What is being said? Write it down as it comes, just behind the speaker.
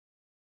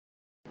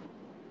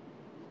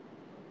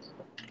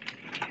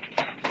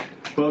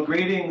Well,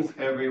 greetings,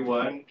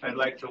 everyone. I'd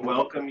like to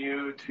welcome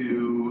you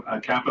to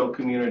Capital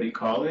Community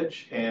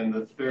College and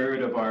the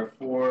third of our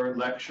 4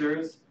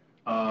 lectures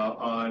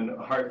on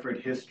Hartford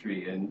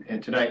history.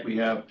 And tonight we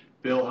have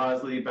Bill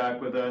Hosley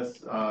back with us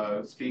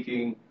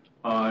speaking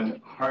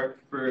on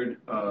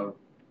Hartford,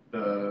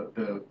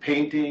 the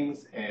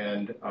paintings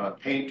and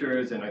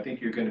painters, and I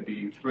think you're going to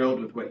be thrilled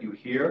with what you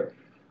hear.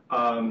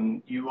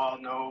 You all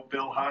know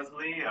Bill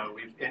Hosley.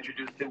 We've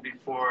introduced him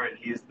before, and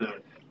he's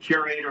the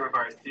curator of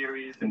our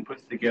series and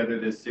puts together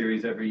this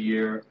series every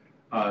year.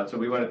 So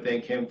we want to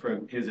thank him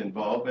for his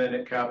involvement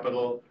at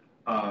Capital.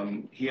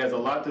 He has a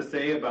lot to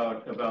say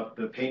about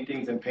the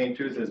paintings and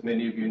painters. As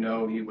many of you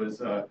know, he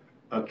was a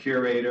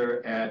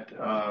curator at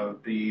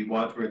the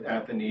Wadsworth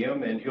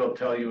Atheneum, and he'll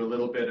tell you a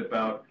little bit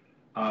about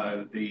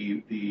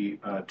the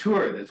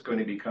tour that's going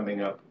to be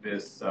coming up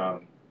this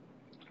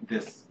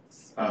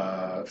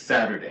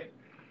Saturday.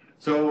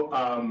 So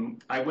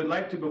I would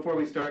like to, before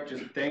we start,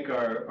 just thank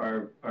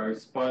our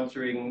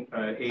sponsoring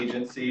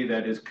agency,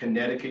 that is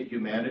Connecticut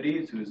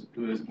Humanities,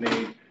 who has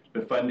made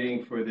the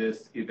funding for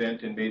this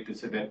event and made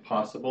this event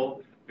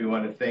possible. We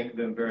want to thank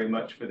them very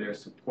much for their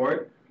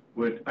support.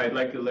 I'd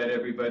like to let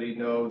everybody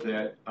know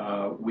that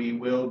we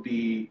will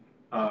be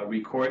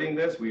recording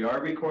this. We are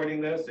recording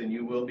this, and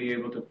you will be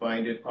able to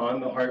find it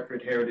on the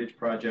Hartford Heritage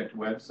Project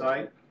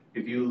website.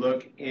 If you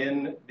look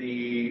in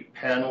the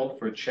panel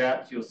for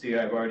chats, you'll see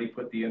I've already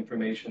put the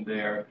information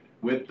there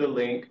with the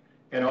link,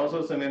 and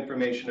also some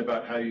information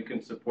about how you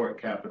can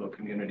support Capital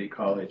Community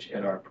College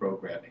and our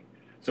programming.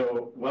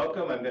 So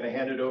welcome. I'm going to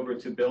hand it over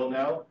to Bill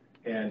now,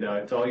 and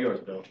it's all yours,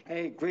 Bill.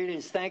 Hey,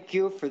 greetings. Thank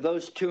you for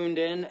those tuned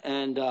in.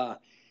 And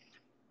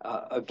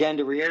again,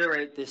 to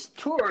reiterate, this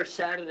tour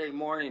Saturday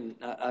morning,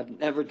 I've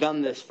never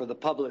done this for the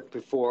public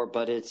before,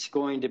 but it's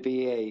going to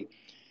be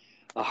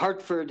a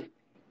Hartford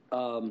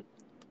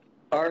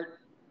art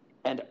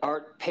and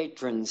art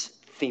patrons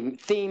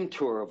theme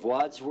tour of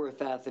Wadsworth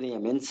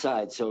Atheneum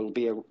inside, so it'll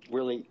be a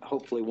really,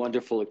 hopefully,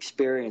 wonderful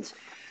experience.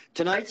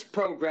 Tonight's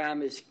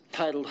program is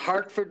titled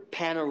Hartford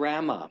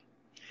Panorama,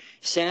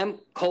 Sam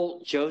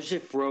Colt,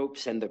 Joseph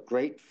Ropes, and the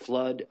Great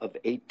Flood of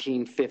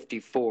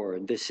 1854.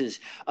 And this is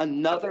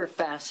another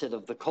facet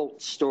of the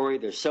Colt story.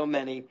 There's so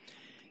many.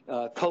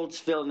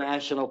 Coltsville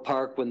National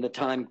Park, when the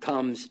time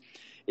comes,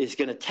 is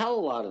going to tell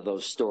a lot of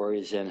those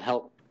stories and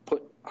help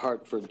put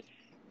Hartford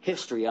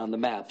history on the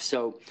map.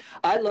 So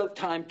I love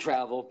time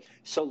travel,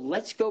 so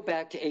let's go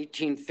back to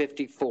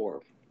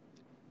 1854.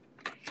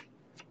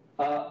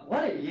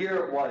 What a year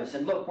it was.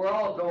 And look, we're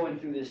all going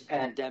through this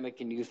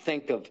pandemic, and you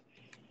think of,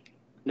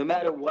 no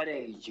matter what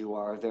age you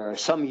are, there are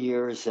some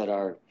years that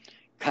are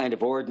kind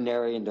of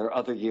ordinary, and there are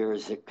other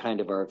years that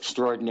kind of are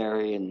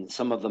extraordinary, and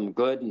some of them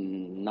good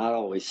and not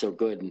always so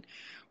good. And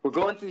we're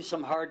going through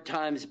some hard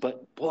times,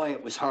 but boy,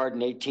 it was hard in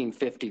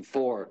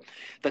 1854.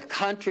 The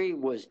country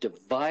was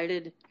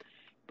divided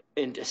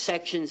into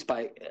sections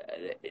by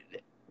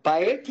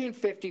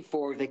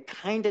 1854, they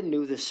kind of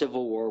knew the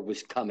Civil War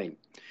was coming.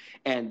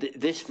 And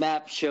this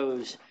map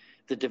shows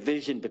the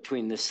division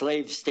between the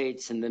slave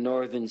states and the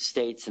northern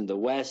states and the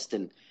West,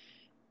 and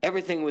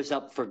everything was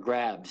up for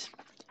grabs.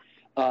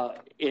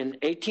 In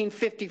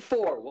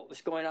 1854, what was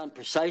going on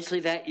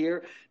precisely that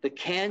year? The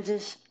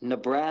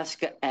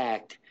Kansas-Nebraska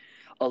Act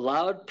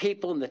allowed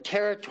people in the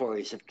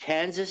territories of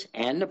Kansas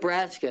and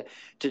Nebraska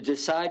to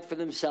decide for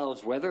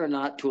themselves whether or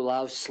not to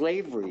allow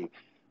slavery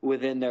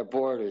within their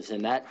borders.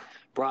 And that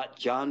brought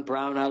John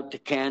Brown out to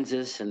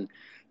Kansas, and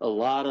a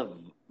lot of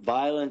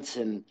violence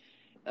and,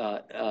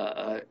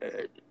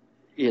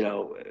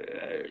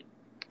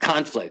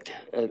 conflict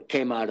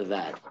came out of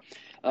that.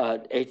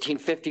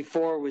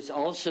 1854 was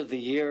also the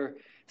year,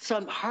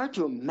 some hard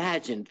to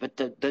imagine, but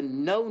the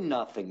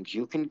know-nothings,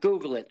 you can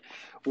Google it,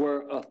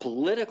 were a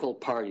political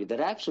party that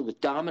actually was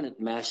dominant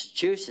in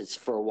Massachusetts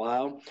for a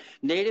while,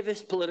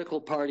 nativist political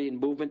party and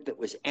movement that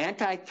was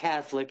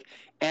anti-Catholic,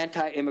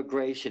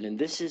 anti-immigration. And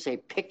this is a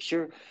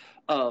picture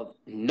of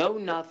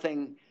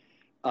know-nothing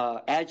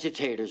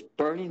agitators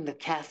burning the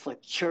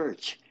Catholic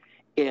Church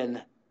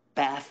in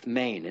Bath,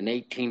 Maine in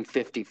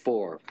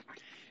 1854.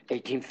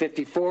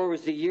 1854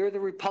 was the year the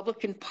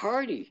Republican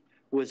Party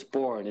was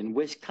born in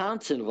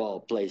Wisconsin, of all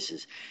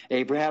places.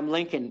 Abraham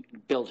Lincoln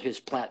built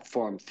his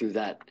platform through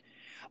that.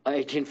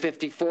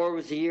 1854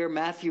 was the year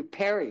Matthew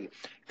Perry,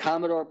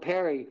 Commodore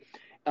Perry,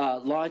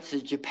 launched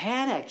the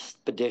Japan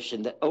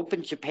expedition that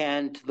opened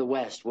Japan to the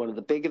West, one of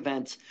the big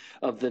events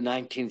of the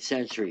 19th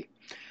century.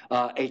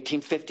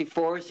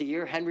 1854 is the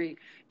year Henry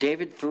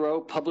David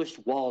Thoreau published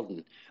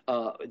Walden,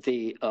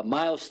 the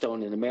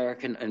milestone in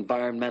American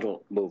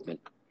environmental movement.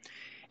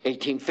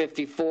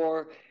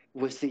 1854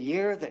 was the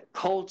year that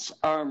Colt's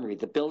Armory,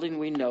 the building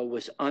we know,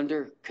 was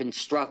under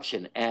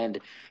construction.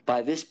 And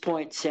by this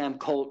point, Sam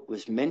Colt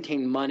was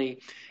minting money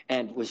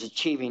and was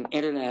achieving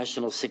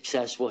international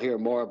success. We'll hear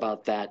more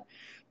about that,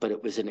 but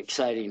it was an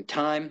exciting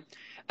time.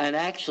 And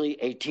actually,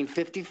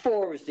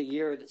 1854 was the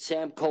year that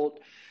Sam Colt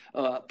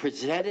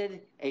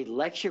presented a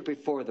lecture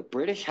before the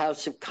British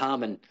House of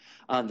Commons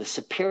on the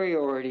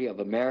superiority of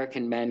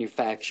American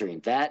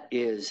manufacturing. That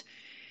is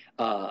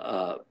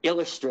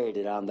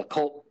illustrated on the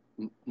Colt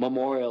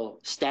Memorial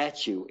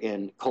statue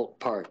in Colt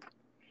Park.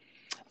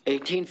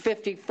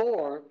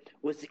 1854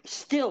 was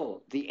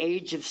still the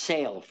age of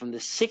sail from the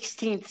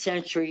 16th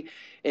century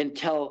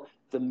until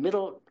the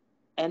middle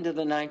end of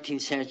the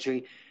 19th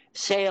century.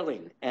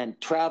 Sailing and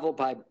travel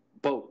by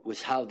boat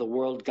was how the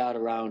world got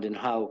around and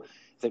how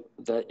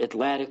the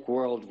Atlantic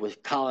world was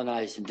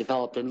colonized and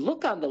developed. And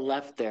look on the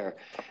left there,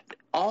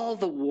 all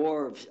the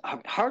wharves.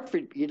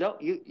 Hartford,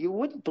 you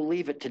wouldn't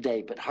believe it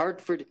today, but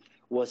Hartford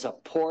was a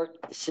port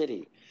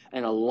city,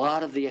 and a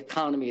lot of the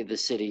economy of the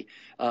city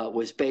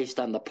was based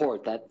on the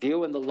port. That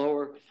view in the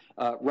lower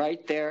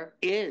right there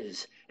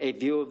is a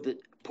view of the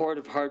port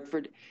of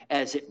Hartford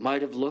as it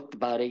might have looked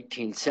about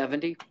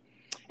 1870.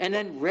 And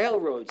then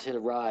railroads had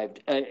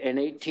arrived in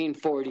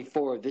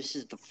 1844. This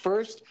is the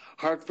first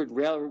Hartford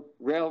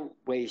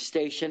railway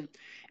station,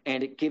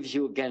 and it gives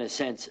you again a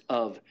sense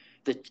of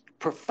the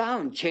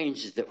profound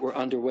changes that were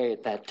underway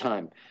at that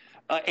time.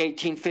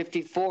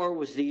 1854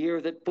 was the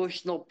year that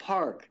Bushnell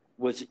Park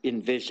was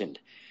envisioned,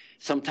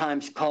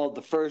 sometimes called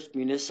the first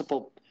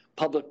municipal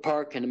public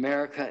park in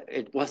America.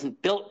 It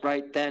wasn't built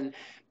right then,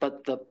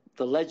 but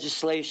the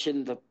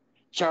legislation, the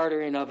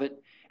chartering of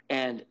it,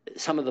 and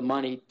some of the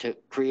money to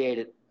create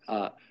it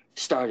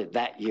started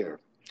that year.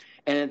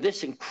 And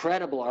this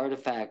incredible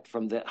artifact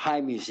from the High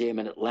Museum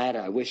in Atlanta,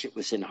 I wish it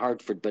was in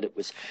Hartford, but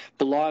it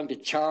belonged to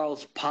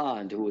Charles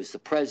Pond, who was the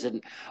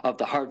president of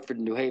the Hartford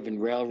New Haven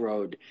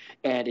Railroad.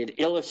 And it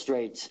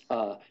illustrates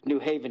New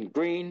Haven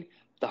Green,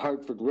 the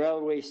Hartford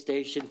Railway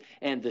Station,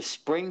 and the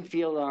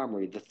Springfield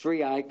Armory, the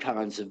three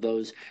icons of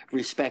those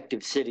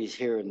respective cities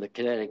here in the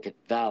Connecticut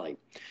Valley.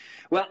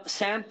 Well,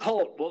 Sam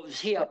Colt, what was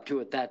he up to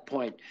at that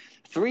point?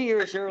 3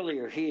 years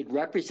earlier, he had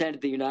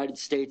represented the United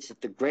States at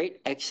the great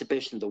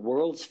exhibition, the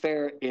World's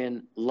Fair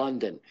in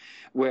London,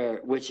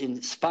 which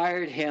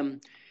inspired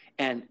him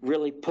and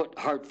really put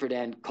Hartford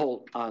and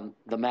Colt on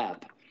the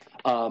map.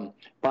 By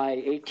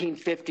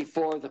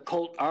 1854, the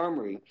Colt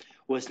Armory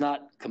was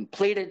not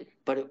completed,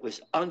 but it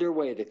was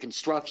underway. The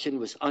construction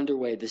was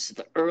underway. This is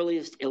the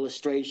earliest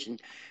illustration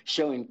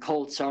showing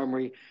Colt's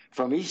Armory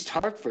from East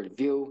Hartford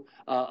view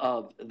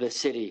of the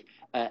city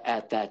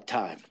at that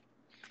time.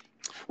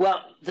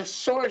 Well, the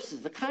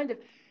sources,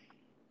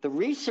 the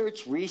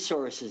research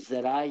resources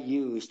that I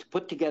use to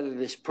put together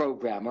this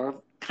program are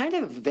kind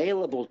of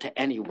available to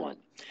anyone.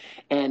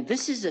 And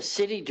this is a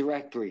city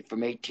directory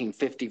from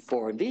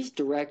 1854. And these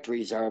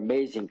directories are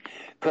amazing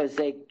because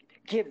they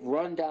give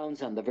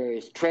rundowns on the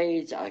various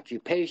trades,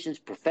 occupations,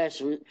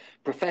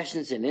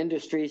 professions, and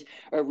industries,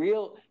 a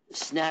real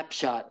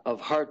snapshot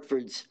of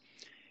Hartford's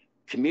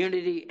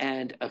community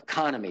and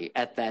economy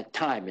at that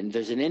time. And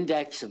there's an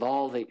index of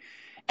all the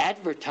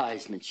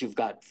advertisements. You've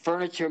got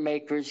furniture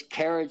makers,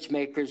 carriage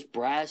makers,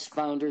 brass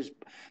founders,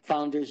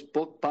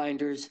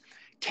 bookbinders,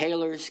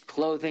 tailors,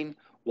 clothing,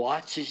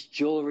 watches,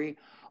 jewelry,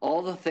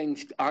 all the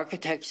things,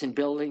 architects and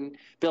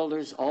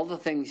builders, all the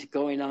things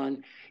going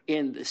on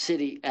in the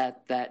city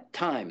at that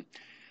time.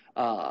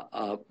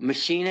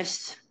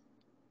 Machinists,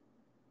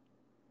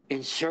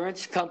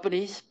 insurance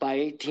companies by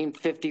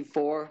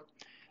 1854,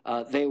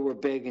 they were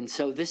big. And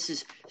so this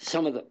is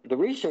some of the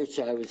research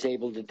I was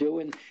able to do.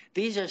 And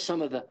these are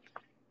some of the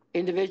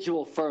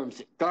individual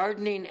firms.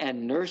 Gardening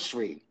and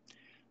Nursery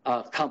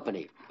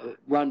Company,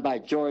 run by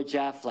George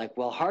Affleck.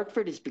 Well,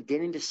 Hartford is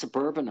beginning to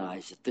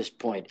suburbanize at this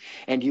point,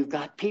 and you've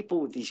got people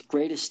with these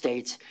great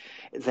estates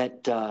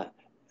that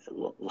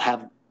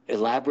have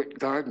elaborate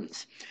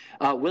gardens.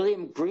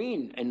 William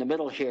Green in the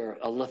middle here,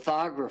 a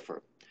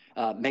lithographer,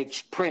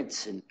 makes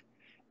prints and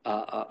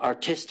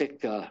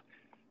artistic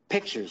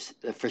pictures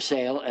for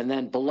sale. And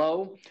then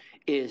below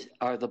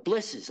are the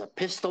Blisses, a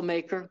pistol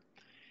maker,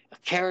 a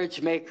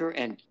carriage maker,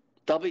 and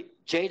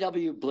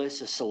J.W.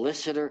 Bliss, a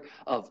solicitor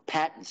of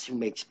patents who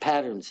makes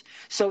patterns.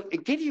 So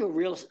it gives you a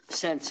real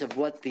sense of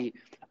what the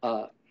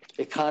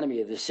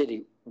economy of the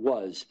city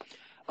was.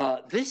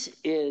 This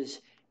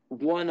is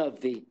one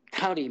of the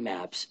county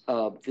maps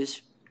of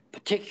this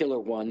particular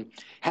one,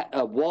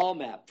 a wall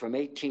map from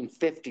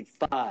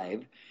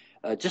 1855,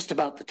 just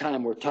about the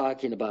time we're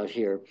talking about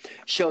here,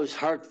 shows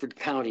Hartford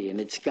County, and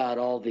it's got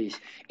all these,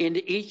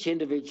 into each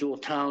individual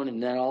town,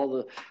 and then all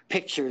the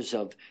pictures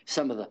of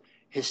some of the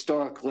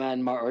historic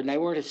landmarks, and they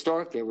weren't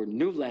historic, they were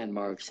new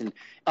landmarks, and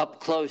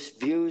up-close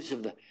views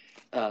of the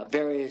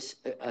various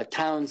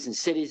towns and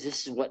cities.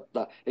 This is what,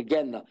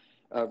 again, the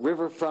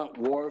riverfront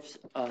wharfs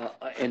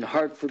in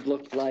Hartford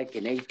looked like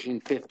in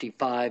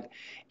 1855,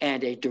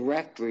 and a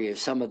directory of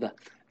some of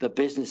the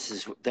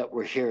businesses that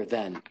were here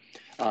then.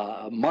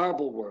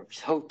 Marble works,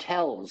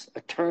 hotels,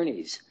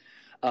 attorneys,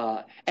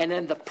 and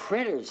then the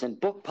printers and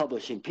book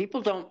publishing.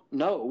 People don't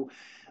know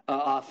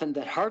often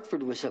that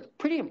Hartford was a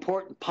pretty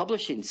important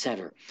publishing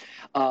center.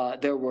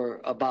 There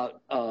were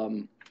about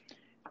 8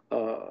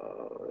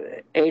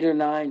 or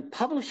 9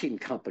 publishing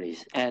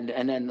companies, and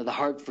then the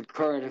Hartford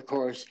Courant, of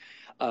course,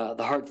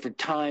 the Hartford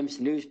Times,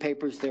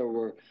 newspapers. There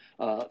were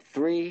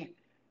 3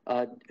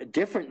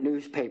 different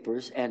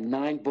newspapers and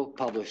 9 book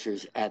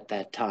publishers at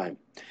that time.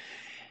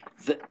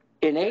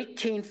 In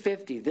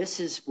 1850,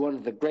 this is one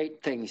of the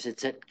great things.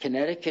 It's at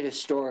Connecticut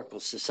Historical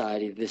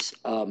Society, this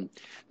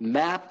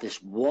map,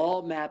 this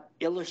wall map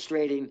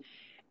illustrating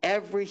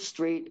every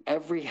street,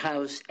 every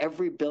house,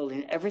 every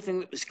building, everything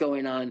that was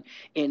going on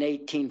in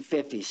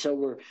 1850. So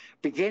we're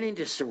beginning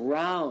to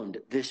surround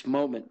this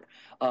moment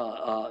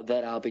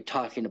that I'll be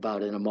talking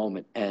about in a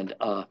moment. And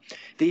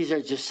these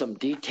are just some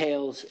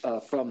details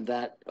from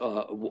that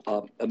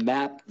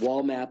map,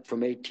 wall map from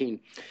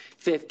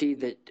 1850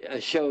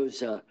 that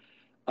shows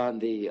on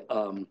the,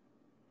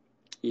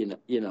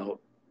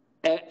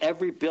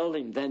 every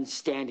building then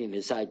standing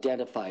is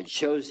identified,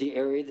 shows the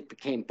area that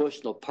became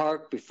Bushnell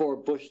Park before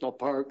Bushnell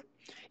Park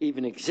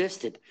even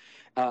existed,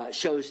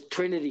 shows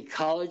Trinity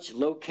College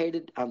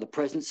located on the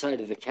present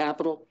site of the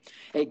Capitol,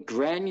 a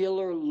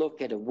granular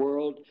look at a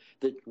world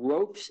that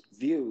Rope's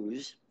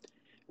views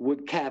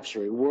would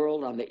capture, a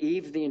world on the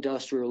eve of the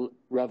Industrial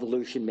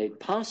Revolution made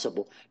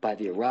possible by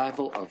the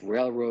arrival of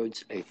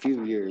railroads a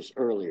few years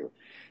earlier.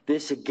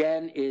 This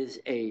again is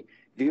a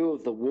view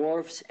of the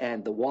wharfs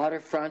and the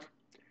waterfront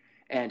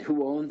and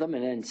who owned them,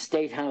 and then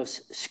State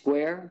House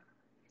Square,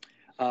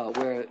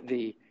 where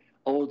the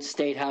old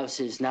State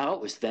House is now.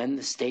 It was then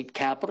the state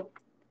capitol.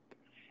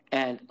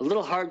 And a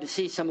little hard to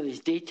see some of these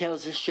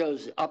details. This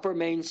shows Upper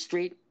Main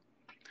Street,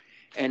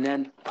 and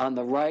then on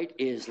the right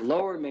is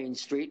Lower Main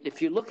Street.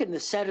 If you look in the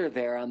center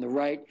there on the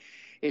right,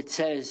 it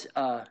says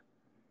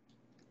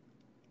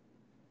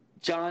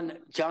John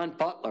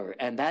Butler,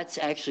 and that's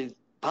actually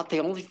about the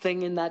only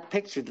thing in that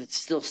picture that's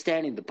still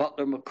standing, the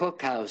Butler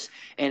McCook House,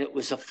 and it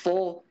was a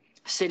full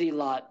city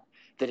lot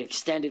that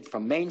extended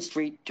from Main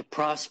Street to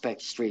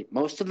Prospect Street.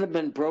 Most of them have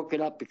been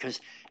broken up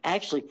because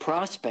actually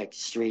Prospect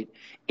Street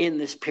in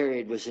this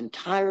period was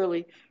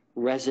entirely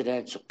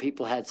residential.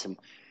 People had some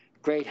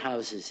great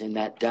houses in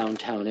that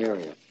downtown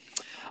area.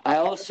 I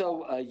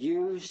also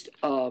used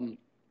the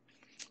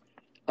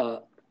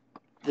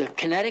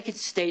Connecticut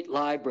State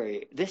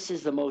Library. This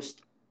is the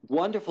most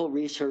wonderful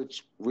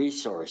research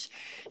resource.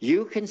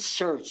 You can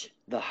search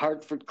the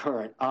Hartford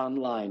Courant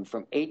online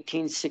from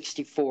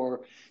 1764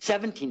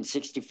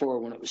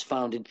 when it was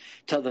founded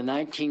till the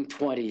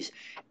 1920s.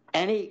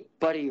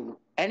 Anybody,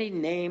 any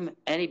name,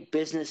 any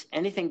business,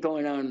 anything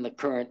going on in the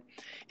Courant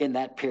in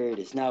that period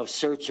is now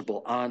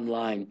searchable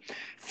online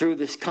through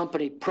this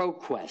company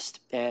ProQuest,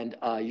 and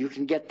you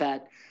can get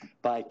that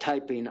by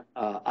typing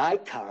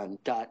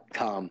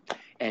icon.com,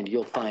 and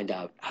you'll find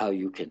out how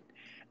you can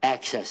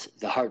access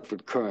the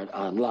Hartford Courant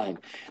online.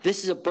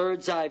 This is a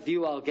bird's eye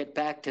view, I'll get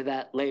back to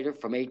that later,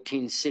 from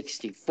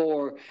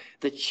 1864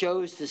 that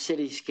shows the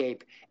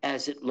cityscape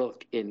as it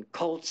looked in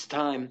Colt's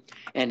time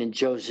and in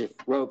Joseph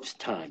Rope's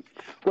time.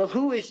 Well,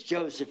 who is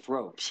Joseph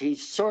Rope?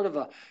 He's sort of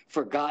a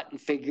forgotten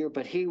figure,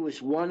 but he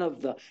was one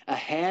of a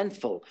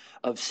handful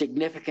of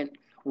significant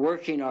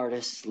working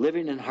artists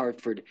living in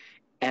Hartford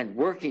and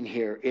working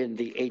here in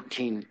the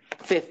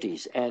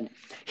 1850s. And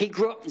he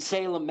grew up in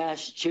Salem,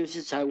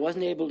 Massachusetts. I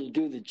wasn't able to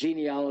do the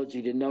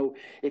genealogy to know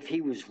if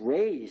he was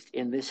raised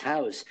in this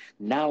house,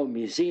 now a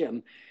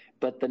museum,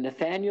 but the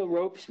Nathaniel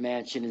Ropes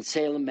Mansion in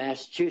Salem,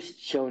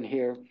 Massachusetts, shown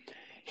here,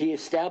 he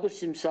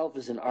established himself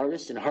as an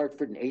artist in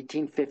Hartford in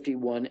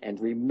 1851 and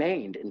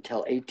remained until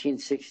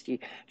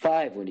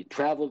 1865 when he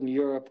traveled in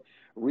Europe,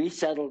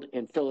 resettled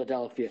in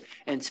Philadelphia,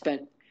 and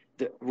spent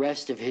the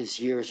rest of his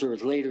years or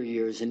later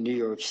years in New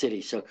York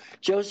City. So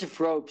Joseph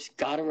Ropes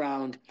got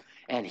around,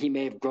 and he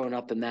may have grown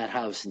up in that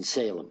house in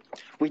Salem.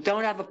 We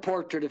don't have a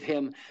portrait of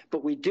him,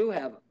 but we do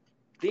have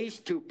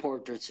these two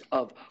portraits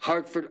of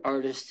Hartford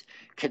artists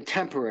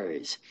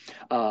contemporaries.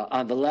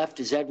 On the left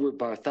is Edward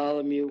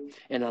Bartholomew,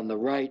 and on the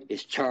right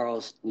is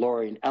Charles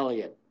Loring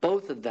Elliott.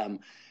 Both of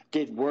them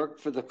did work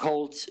for the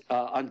Colts,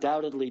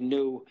 undoubtedly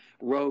knew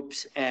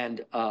Ropes,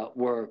 and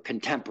were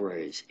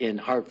contemporaries in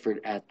Hartford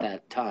at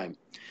that time.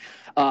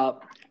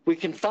 We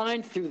can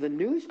find through the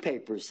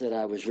newspapers that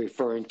I was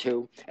referring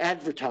to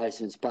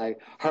advertisements by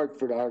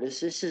Hartford artists.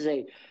 This is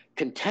a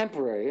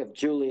contemporary of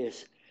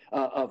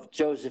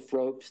Joseph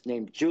Ropes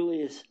named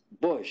Julius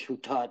Bush, who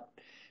taught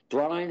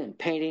drawing and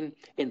painting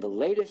in the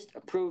latest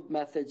approved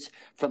methods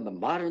from the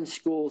modern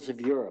schools of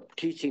Europe,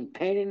 teaching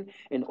painting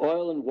in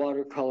oil and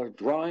watercolor,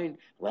 drawing,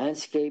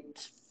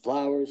 landscapes,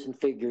 flowers and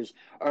figures,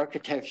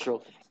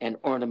 architectural and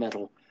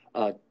ornamental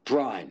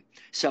drawing.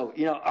 So,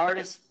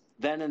 artists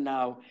then and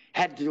now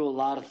had to do a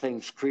lot of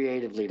things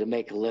creatively to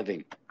make a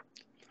living.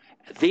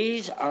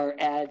 These are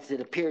ads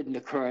that appeared in the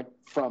Courant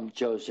from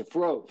Joseph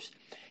Ropes.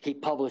 He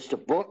published a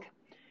book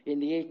in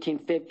the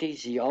 1850s.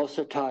 He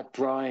also taught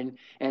drawing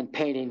and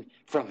painting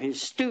from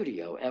his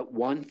studio at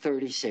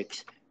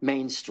 136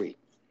 Main Street.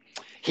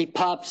 He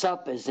pops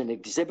up as an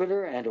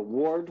exhibitor and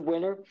award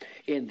winner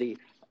in the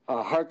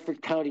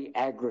Hartford County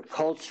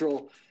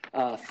Agricultural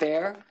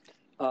Fair.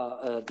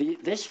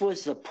 This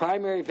was the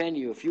primary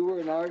venue. If you were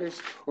an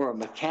artist or a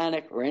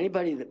mechanic or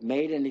anybody that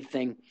made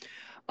anything,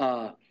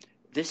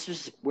 this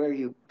was where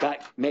you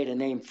made a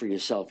name for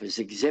yourself, is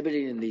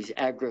exhibiting in these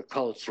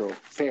agricultural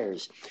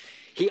fairs.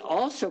 He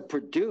also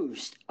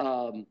produced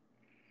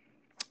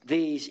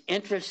these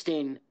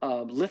interesting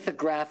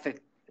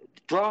lithographic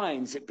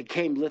drawings that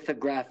became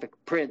lithographic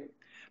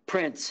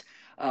prints,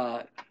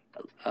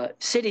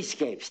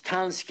 cityscapes,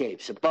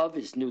 townscapes. Above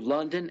is New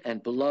London,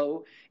 and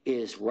below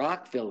is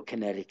Rockville,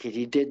 Connecticut.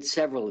 He did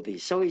several of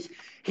these. So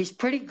he's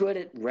pretty good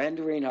at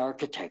rendering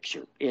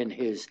architecture in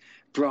his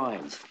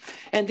drawings.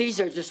 And these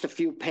are just a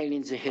few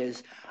paintings of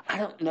his. I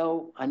don't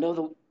know. I know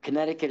the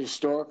Connecticut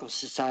Historical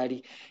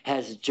Society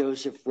has a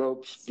Joseph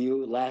Ropes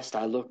view, last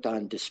I looked,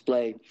 on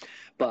display.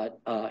 But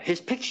his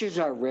pictures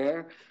are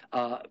rare,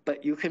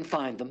 but you can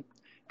find them.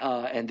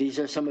 And these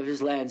are some of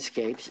his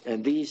landscapes.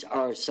 And these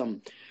are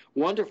some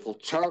wonderful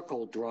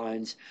charcoal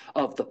drawings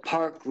of the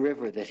Park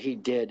River that he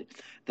did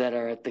that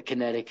are at the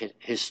Connecticut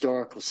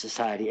Historical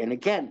Society. And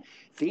again,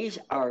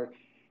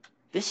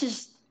 this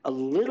is a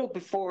little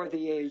before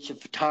the age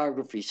of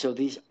photography. So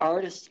these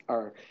artists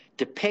are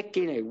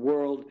depicting a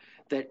world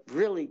that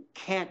really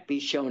can't be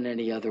shown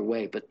any other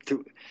way but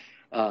through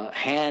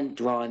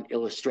hand-drawn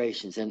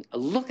illustrations. And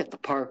look at the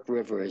Park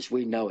River as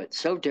we know it,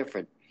 so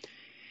different.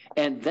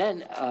 And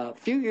then a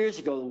few years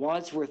ago, the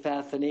Wadsworth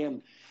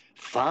Atheneum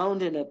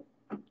found in a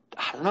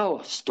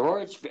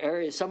storage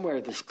area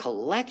somewhere, this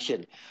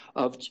collection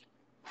of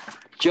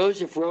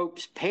Joseph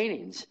Ropes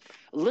paintings,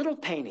 little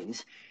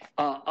paintings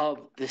of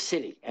the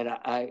city, and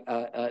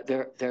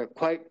they're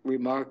quite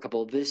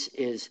remarkable. This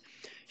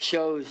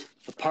shows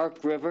the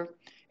Park River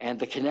and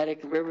the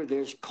Connecticut River.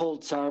 There's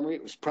Colt's Armory.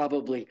 It was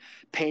probably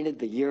painted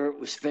the year it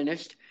was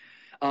finished.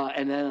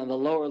 And then on the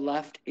lower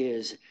left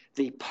is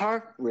the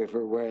Park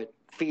River, where it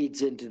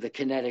feeds into the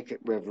Connecticut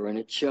River, and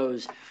it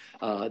shows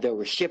there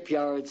were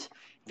shipyards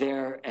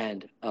there,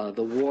 and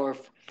the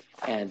wharf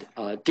and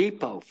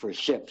depot for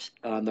ships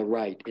on the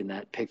right in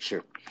that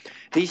picture.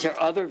 These are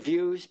other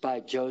views by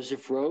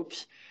Joseph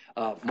Ropes,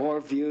 more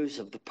views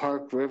of the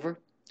Park River.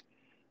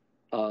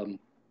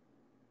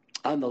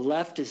 On the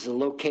left is the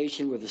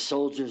location where the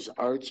Soldiers'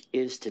 Arch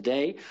is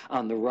today.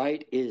 On the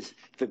right is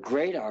the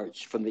Great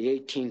Arch from the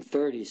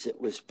 1830s that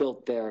was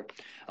built there.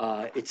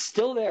 It's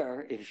still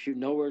there if you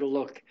know where to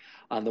look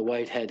on the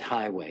Whitehead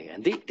Highway.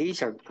 And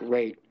these are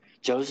great.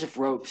 Joseph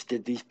Ropes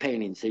did these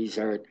paintings. These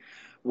are at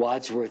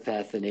Wadsworth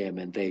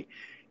Atheneum, and it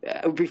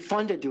would be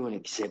fun to do an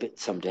exhibit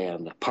someday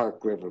on the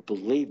Park River.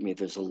 Believe me,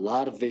 there's a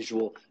lot of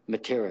visual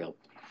material.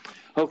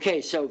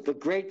 Okay, so the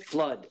Great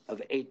Flood of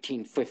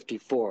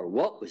 1854.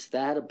 What was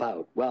that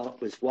about? Well,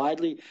 it was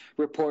widely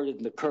reported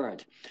in the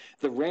Current.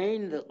 The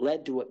rain that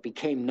led to what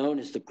became known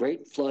as the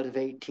Great Flood of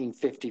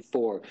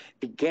 1854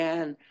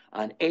 began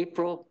on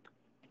April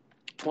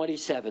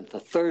 27th, a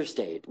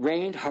Thursday. It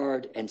rained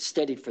hard and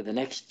steady for the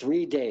next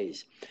 3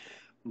 days.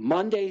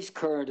 Monday's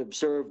Current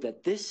observed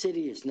that this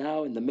city is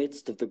now in the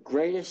midst of the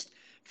greatest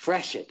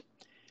freshet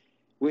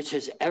which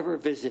has ever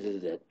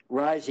visited it,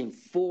 rising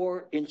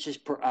 4 inches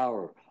per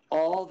hour.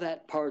 All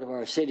that part of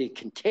our city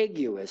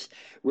contiguous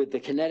with the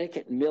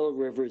Connecticut and Mill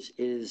Rivers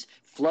is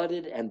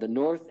flooded, and the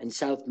north and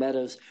south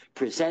meadows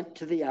present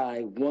to the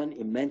eye one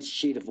immense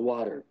sheet of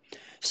water.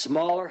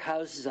 Smaller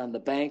houses on the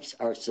banks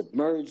are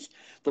submerged.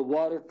 The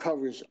water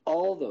covers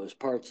all those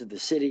parts of the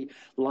city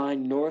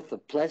lying north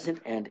of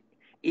Pleasant and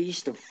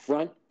east of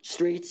Front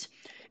Streets.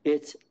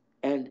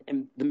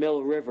 And the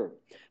Mill River.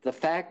 The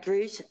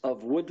factories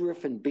of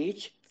Woodruff and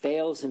Beach,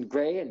 Fales and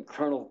Gray, and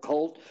Colonel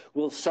Colt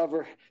will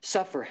suffer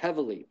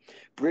heavily.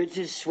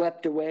 Bridges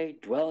swept away,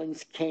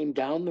 dwellings came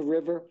down the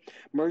river.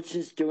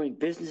 Merchants doing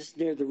business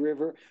near the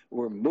river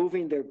were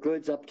moving their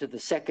goods up to the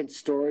second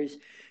stories.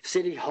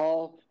 City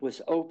Hall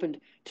was opened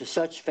to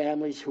such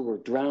families who were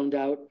drowned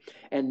out,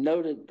 and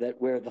noted that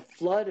where the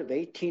flood of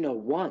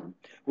 1801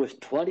 was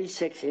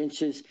 26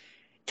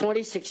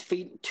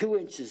 feet 2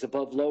 inches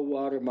above low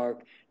water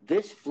mark,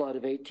 this flood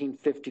of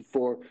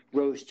 1854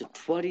 rose to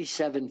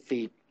 27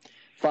 feet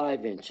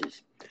 5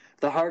 inches.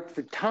 The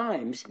Hartford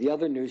Times, the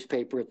other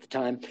newspaper at the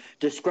time,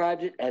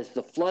 described it as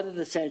the flood of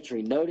the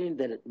century, noting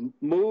that it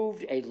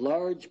moved a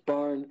large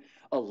barn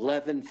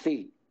 11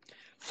 feet,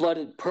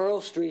 flooded Pearl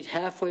Street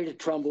halfway to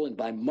Trumbull, and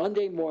by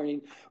Monday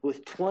morning was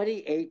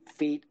 28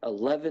 feet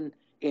 11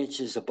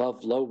 inches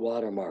above low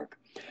water mark.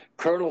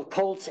 Colonel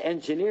Colt's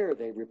engineer,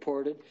 they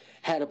reported,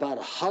 had about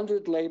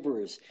 100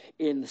 laborers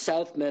in the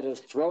South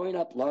Meadows throwing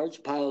up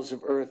large piles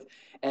of earth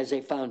as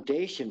a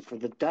foundation for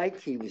the dike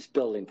he was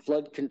building.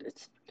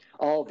 It's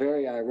all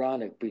very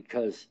ironic,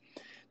 because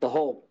the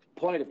whole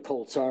point of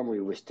Colt's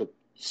Armory was to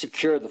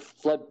secure the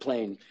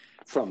floodplain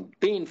from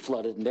being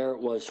flooded, and there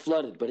it was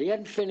flooded. But he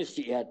hadn't finished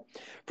it yet,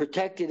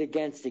 protected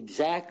against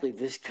exactly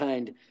this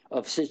kind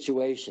of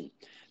situation.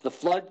 The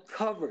flood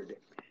covered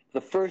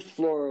the first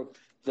floor of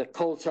the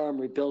Colt's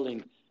Armory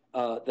building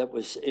that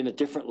was in a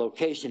different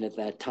location at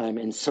that time,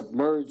 and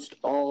submerged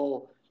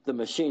all the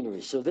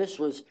machinery. So this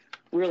was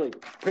really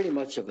pretty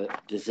much of a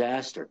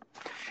disaster.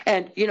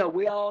 And, you know,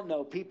 we all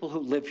know, people who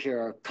live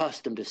here are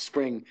accustomed to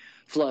spring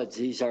floods.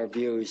 These are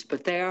views,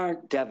 but they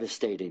aren't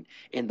devastating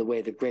in the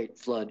way the Great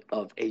Flood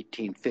of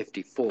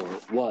 1854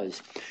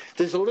 was.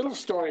 There's a little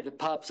story that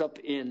pops up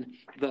in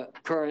the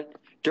Current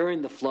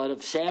during the flood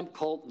of Sam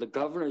Colt, the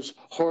governor's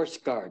horse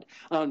guard.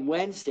 On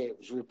Wednesday, it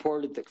was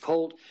reported that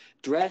Colt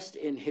dressed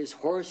in his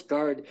horse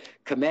guard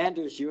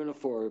commander's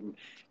uniform,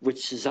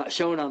 which is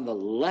shown on the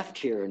left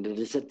here, and it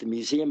is at the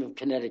Museum of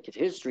Connecticut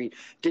History,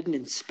 did an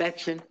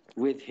inspection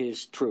with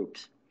his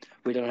troops.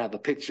 We don't have a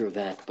picture of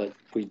that, but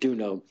we do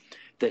know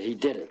that he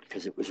did it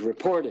because it was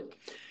reported.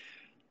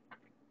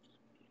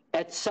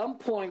 At some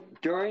point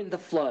during the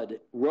flood,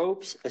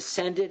 ropes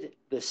ascended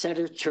the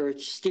center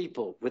church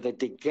steeple with a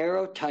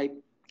daguerreotype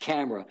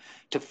camera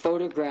to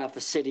photograph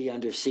a city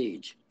under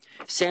siege.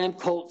 Sam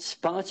Colt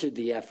sponsored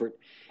the effort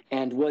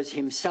and was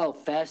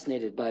himself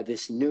fascinated by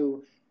this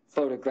new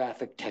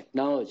photographic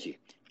technology.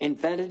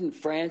 Invented in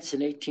France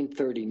in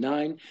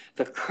 1839,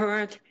 the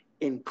current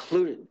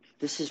included,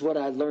 this is what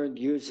I learned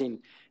using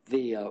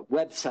the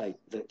website,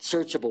 the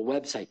searchable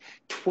website,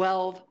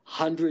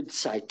 1,200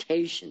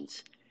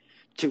 citations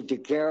to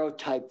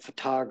daguerreotype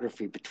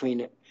photography between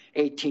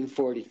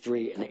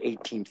 1843 and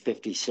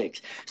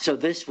 1856. So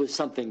this was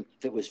something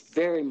that was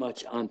very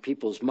much on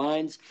people's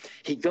minds.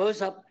 He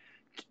goes up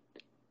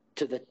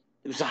to it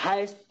was the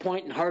highest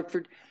point in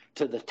Hartford,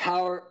 to the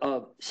tower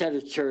of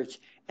Center Church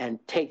and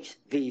takes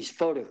these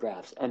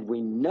photographs. And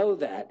we know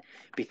that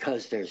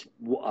because there's,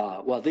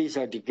 well, these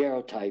are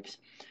daguerreotypes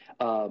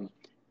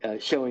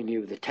showing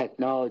you the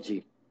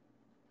technology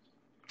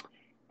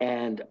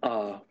and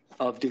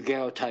of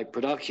daguerreotype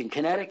production.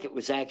 Connecticut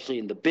was actually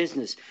in the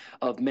business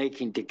of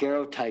making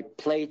daguerreotype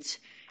plates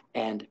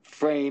and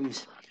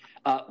frames.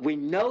 We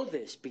know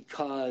this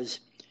because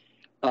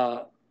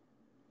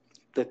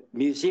the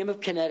Museum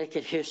of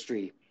Connecticut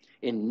History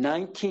in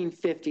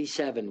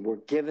 1957 were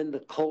given the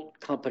Colt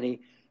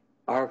Company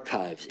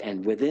archives,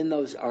 and within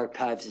those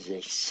archives is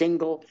a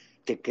single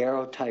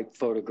daguerreotype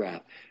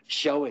photograph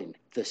showing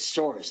the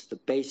source, the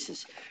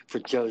basis for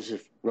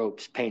Joseph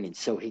Rope's painting.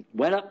 So he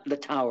went up the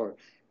tower,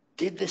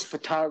 did this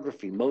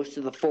photography. Most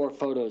of the 4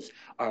 photos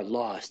are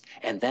lost,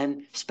 and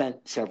then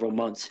spent several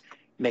months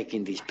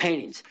making these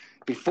paintings.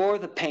 Before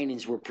the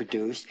paintings were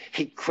produced,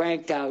 he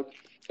cranked out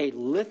a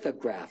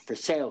lithograph for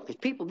sale, because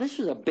people, this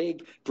was a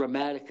big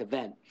dramatic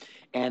event.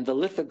 And the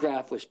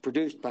lithograph was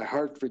produced by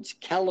Hartford's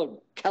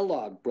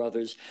Kellogg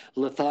brothers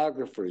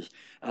lithographers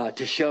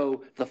to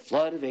show the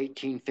flood of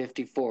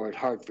 1854 at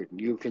Hartford. And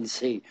you can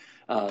see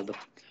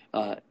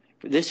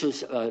this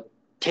was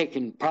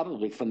taken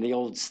probably from the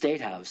old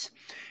State House.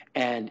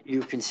 And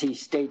you can see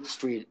State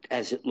Street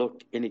as it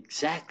looked in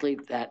exactly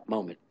that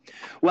moment.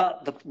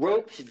 Well, the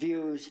Rope's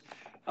views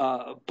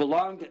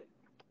belonged to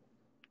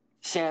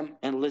Sam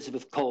and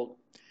Elizabeth Colt.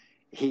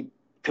 He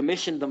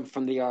commissioned them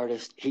from the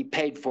artist. He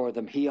paid for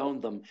them. He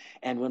owned them.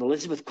 And when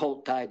Elizabeth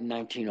Colt died in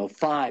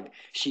 1905,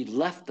 she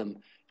left them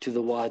to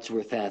the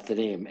Wadsworth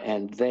Atheneum.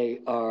 And they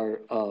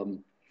are,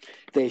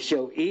 they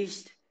show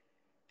east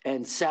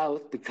and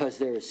south because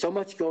there is so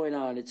much going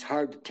on, it's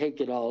hard to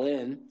take it all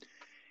in.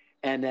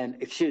 And then,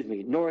 excuse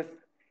me, north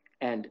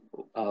and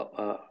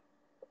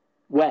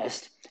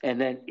west, and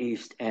then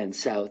east and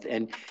south.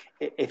 And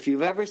if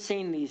you've ever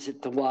seen these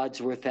at the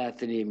Wadsworth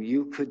Atheneum,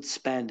 you could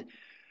spend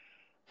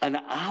an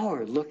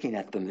hour looking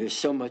at them. There's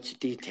so much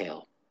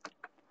detail.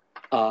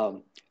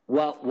 Well,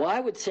 why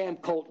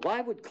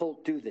would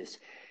Colt do this?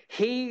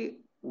 He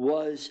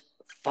was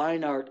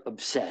fine art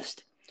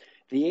obsessed.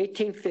 The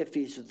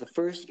 1850s was the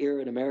first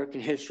era in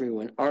American history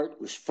when art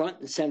was front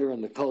and center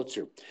in the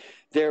culture.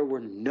 There were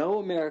no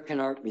American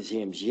art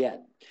museums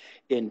yet.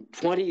 In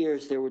 20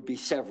 years, there would be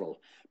several,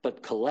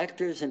 but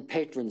collectors and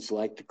patrons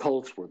like the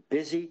Colts were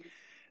busy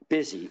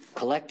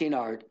collecting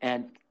art.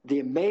 And the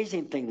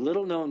amazing thing,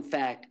 little known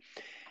fact,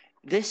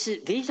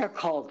 these are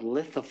called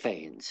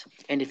lithophanes.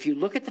 And if you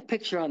look at the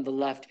picture on the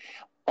left,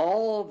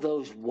 all of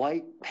those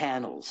white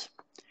panels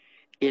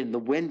in the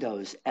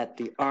windows at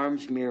the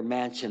Armsmere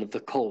mansion of the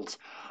Colts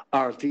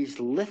are these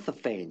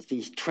lithophanes,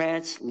 these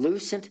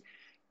translucent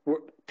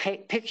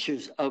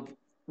pictures of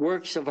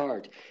works of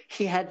art.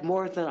 He had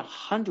more than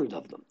 100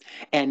 of them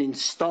and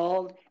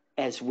installed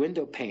as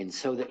window panes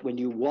so that when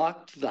you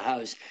walked to the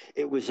house,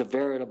 it was a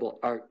veritable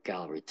art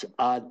gallery. It's an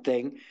odd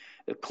thing.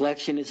 The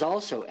collection is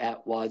also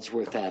at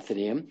Wadsworth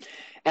Atheneum.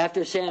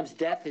 After Sam's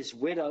death, his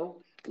widow,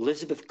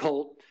 Elizabeth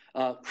Colt,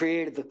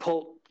 created the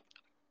Colt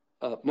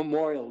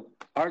Memorial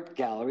Art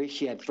Gallery.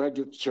 She had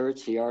Frederick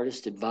Church, the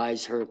artist,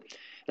 advise her.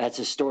 That's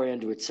a story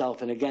unto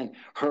itself. And again,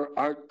 her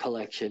art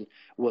collection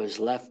was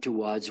left to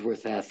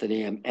Wadsworth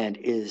Atheneum and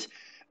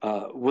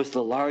was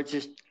the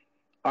largest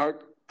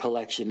art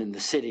collection in the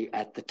city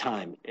at the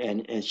time.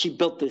 And she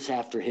built this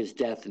after his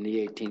death in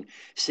the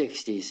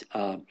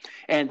 1860s.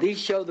 And these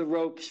show the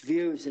Rope's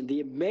views. And the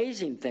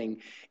amazing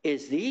thing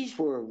is these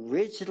were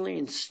originally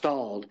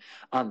installed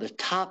on the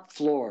top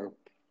floor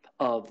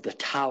of the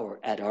tower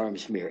at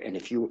Armsmere. And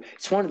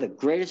it's one of the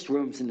greatest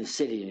rooms in the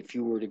city. And if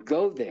you were to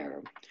go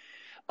there,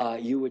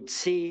 you would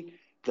see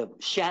the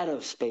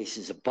shadow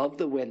spaces above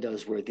the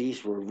windows where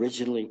these were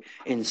originally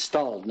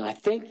installed. And I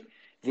think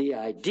the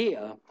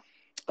idea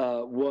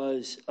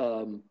was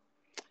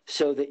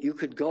so that you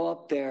could go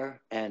up there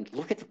and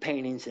look at the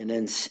paintings and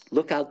then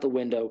look out the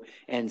window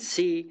and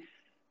see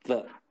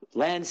the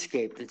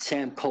landscape that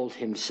Sam Colt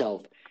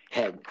himself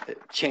had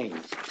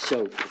changed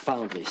so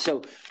profoundly.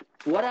 So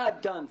what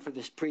I've done for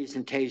this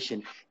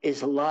presentation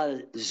is a lot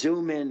of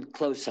zoom in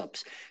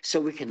close-ups so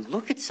we can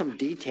look at some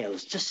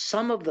details, just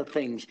some of the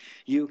things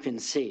you can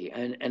see.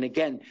 And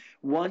again,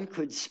 one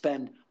could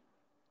spend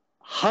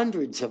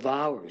hundreds of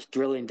hours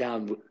drilling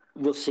down.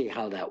 We'll see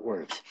how that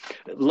works.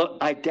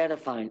 Look,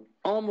 identifying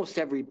almost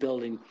every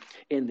building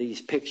in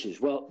these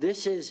pictures. Well,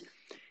 this is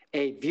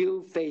a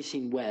view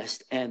facing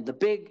west, and the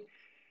big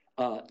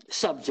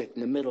subject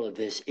in the middle of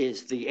this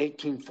is the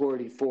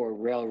 1844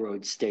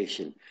 railroad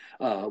station,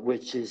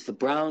 which is the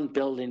brown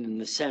building in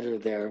the center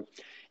there.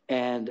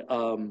 And,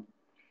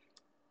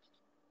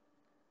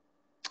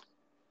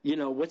 you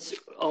know, what's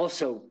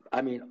also,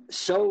 I mean,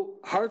 so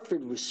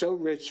Hartford was so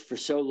rich for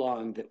so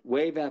long that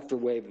wave after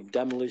wave of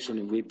demolition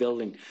and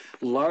rebuilding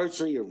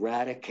largely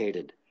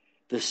eradicated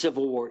the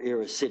Civil War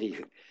era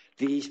city.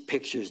 These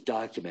pictures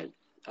document.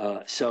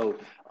 So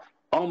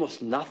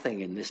almost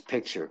nothing in this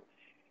picture.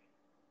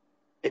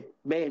 It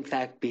may, in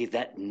fact, be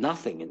that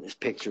nothing in this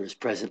picture is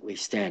presently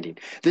standing.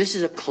 This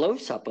is a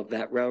close-up of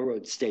that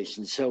railroad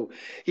station. So,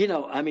 you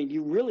know, I mean,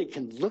 you really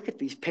can look at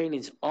these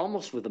paintings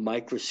almost with a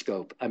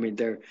microscope. I mean,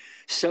 they're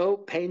so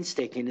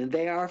painstaking, and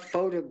they are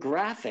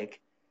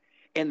photographic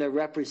in their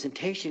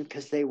representation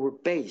because they were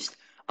based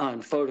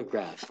on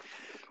photographs.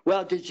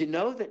 Well, did you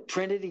know that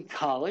Trinity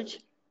College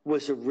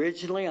was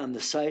originally on the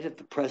site of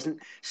the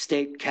present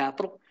state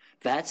capitol?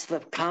 That's the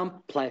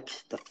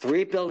complex, the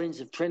three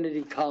buildings of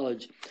Trinity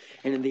College.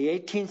 And in the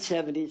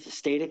 1870s, the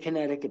state of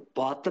Connecticut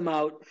bought them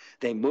out.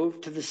 They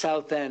moved to the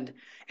south end,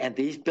 and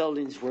these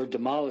buildings were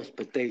demolished,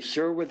 but they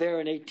sure were there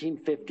in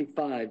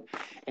 1855.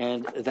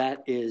 And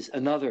that is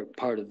another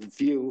part of the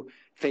view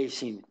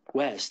facing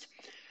west.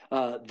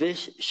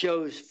 This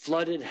shows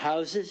flooded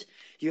houses.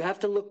 You have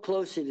to look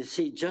closely to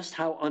see just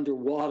how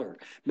underwater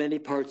many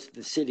parts of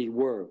the city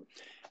were.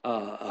 You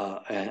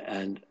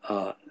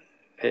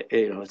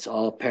know, it's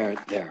all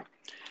apparent there.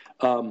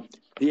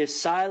 The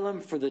Asylum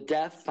for the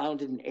Deaf,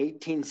 founded in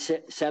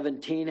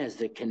 1817 as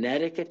the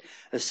Connecticut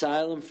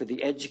Asylum for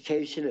the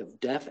Education of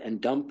Deaf and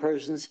Dumb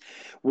Persons,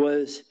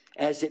 was,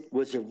 as it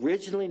was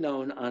originally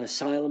known, on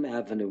Asylum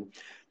Avenue,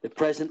 the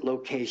present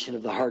location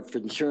of the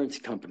Hartford Insurance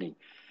Company,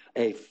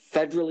 a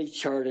federally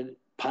chartered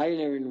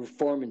pioneering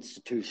reform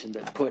institution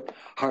that put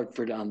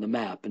Hartford on the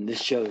map. And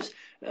this shows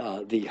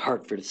the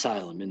Hartford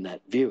Asylum in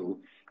that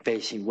view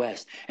facing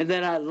west. And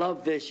then I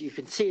love this. You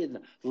can see in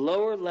the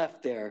lower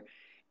left there,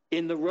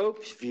 in the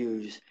ropes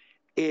views,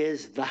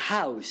 is the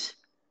house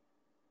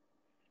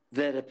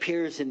that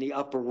appears in the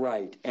upper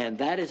right. And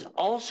that is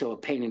also a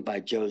painting by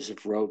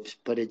Joseph Ropes,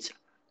 but it's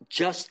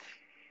just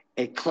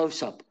a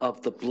close-up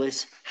of the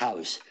Bliss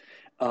House.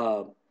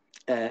 And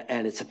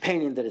it's a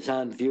painting that is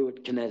on view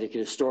at Connecticut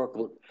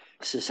Historical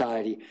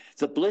Society.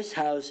 The Bliss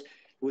House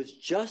was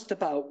just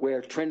about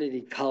where Trinity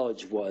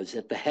College was,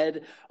 at the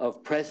head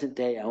of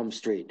present-day Elm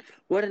Street.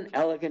 What an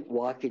elegant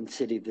walk-in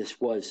city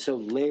this was, so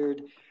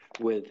layered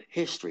with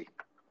history.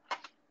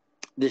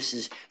 This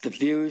is the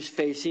views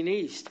facing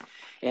east.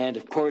 And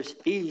of course,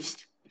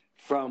 east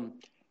from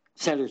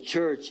Center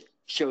Church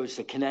shows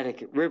the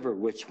Connecticut River,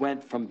 which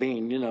went from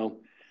being, you know,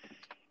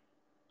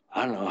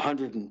 I don't know,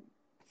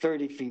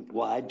 130 feet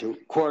wide to a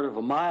quarter of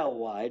a mile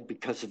wide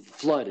because of the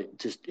flood.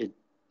 It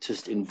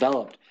just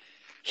enveloped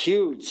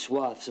huge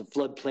swaths of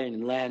floodplain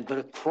and land, but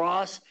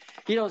across,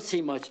 you don't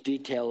see much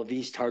detail of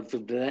East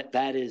Hartford, but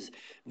that is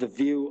the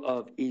view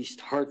of East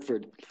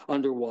Hartford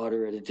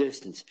underwater at a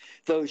distance.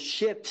 Those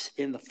ships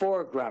in the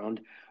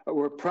foreground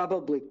were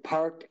probably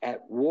parked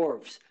at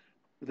wharfs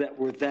that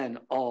were then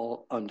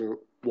all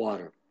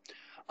underwater.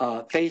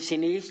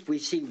 Facing east, we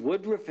see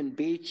Woodruff and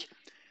Beach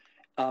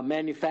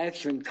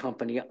Manufacturing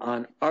Company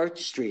on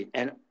Arch Street,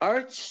 and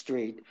Arch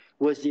Street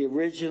was the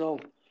original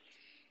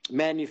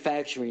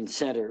manufacturing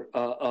center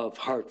of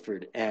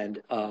Hartford,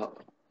 and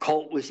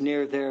Colt was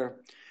near there.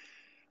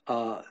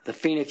 The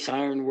Phoenix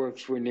Iron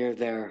Works were near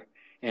there,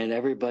 and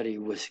everybody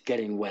was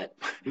getting wet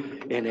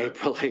in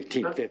April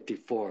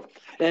 1854.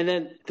 And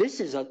then this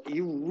is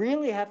you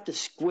really have to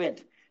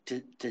squint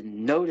to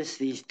notice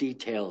these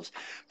details.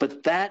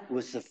 But that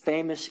was the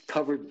famous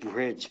covered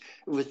bridge.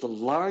 It was the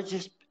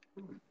largest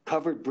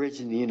covered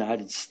bridge in the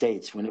United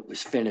States when it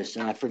was finished.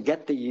 And I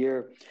forget the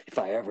year, if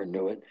I ever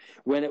knew it,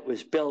 when it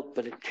was built,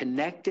 but it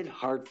connected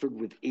Hartford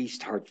with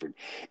East Hartford.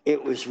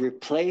 It was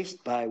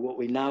replaced by what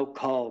we now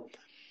call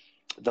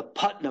the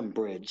Putnam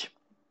Bridge.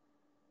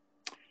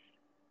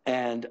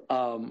 And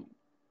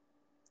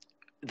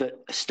the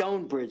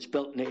stone bridge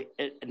built in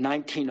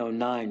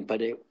 1909,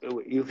 but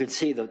you could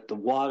see that the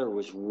water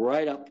was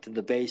right up to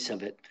the base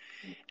of it.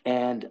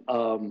 And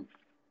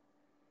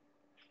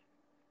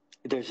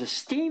there's a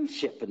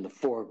steamship in the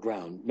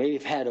foreground. May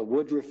have had a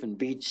Woodruff and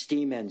Beach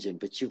steam engine,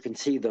 but you can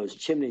see those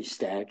chimney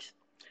stacks.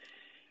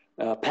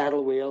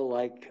 Paddle wheel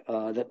like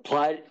that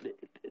plied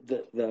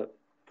the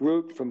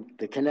route from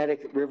the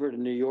Connecticut River to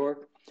New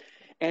York.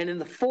 And in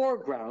the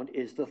foreground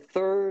is the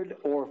third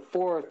or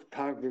fourth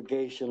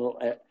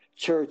congregational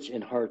church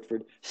in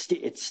Hartford,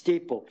 its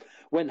steeple,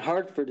 when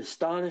Hartford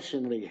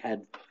astonishingly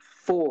had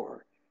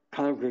 4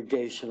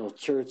 congregational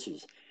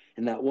churches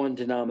in that one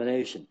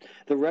denomination.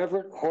 The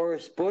Reverend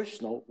Horace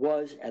Bushnell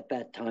was, at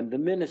that time, the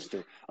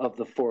minister of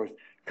the Fourth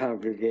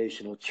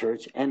Congregational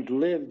Church and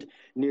lived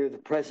near the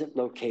present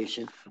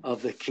location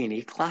of the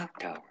Keeney Clock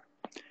Tower.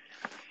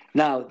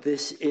 Now,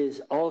 this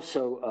is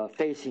also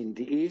facing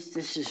the east.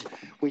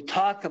 We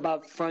talk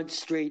about Front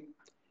Street.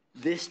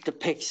 This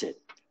depicts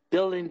it,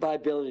 building by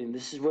building.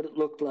 This is what it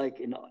looked like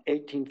in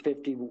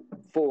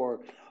 1854,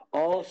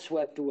 all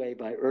swept away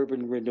by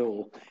urban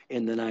renewal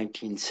in the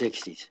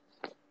 1960s.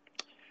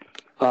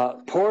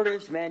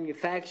 Porter's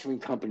Manufacturing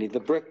Company, the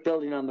brick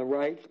building on the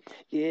right,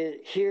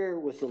 here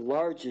was the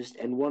largest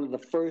and one of the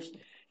first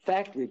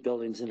factory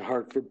buildings in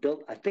Hartford,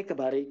 built, I think,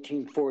 about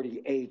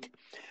 1848,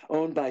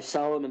 owned by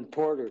Solomon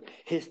Porter.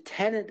 His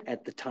tenant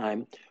at the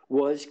time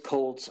was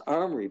Colt's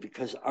Armory,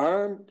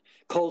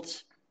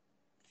 Colt's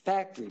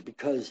factory,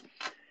 because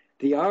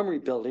the Armory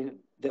building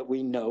that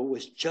we know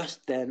was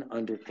just then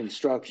under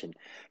construction.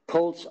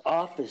 Colt's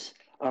office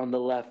on the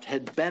left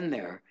had been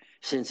there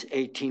since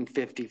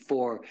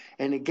 1854.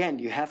 And again,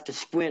 you have to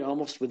squint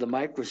almost with a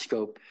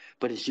microscope,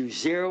 but as you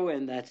zero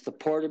in, that's the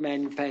Porter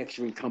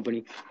Manufacturing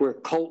Company where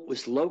Colt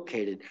was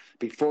located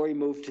before he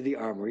moved to the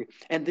Armory.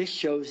 And this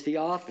shows the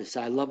office.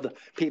 I love the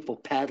people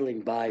paddling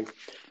by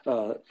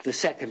the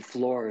second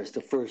floor, as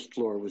the first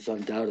floor was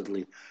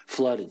undoubtedly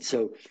flooded.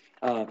 So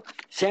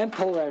Sam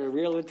Colt had a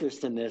real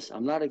interest in this.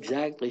 I'm not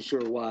exactly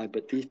sure why,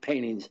 but these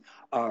paintings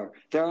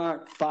there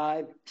aren't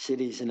 5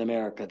 cities in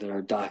America that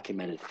are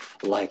documented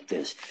like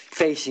this.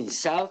 Facing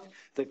south,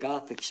 the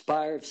Gothic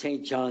spire of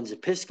St. John's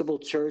Episcopal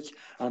Church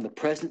on the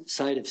present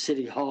site of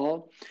City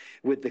Hall,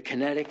 with the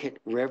Connecticut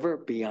River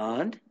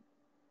beyond.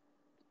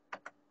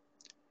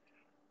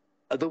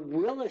 The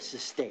Willis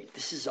Estate,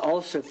 this is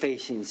also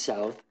facing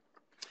south.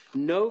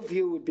 No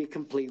view would be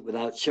complete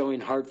without showing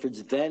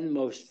Hartford's then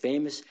most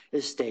famous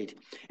estate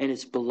and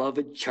its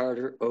beloved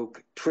charter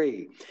oak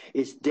tree.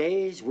 Its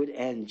days would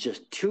end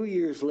just 2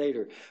 years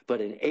later, but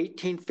in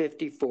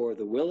 1854,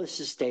 the Willis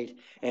Estate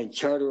and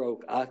charter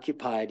oak,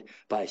 occupied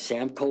by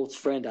Sam Colt's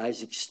friend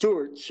Isaac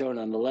Stewart, shown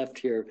on the left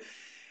here,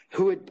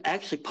 who had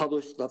actually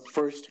published the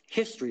first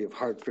history of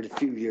Hartford a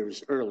few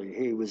years earlier.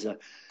 He was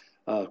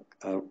a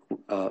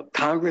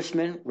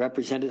congressman,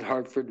 represented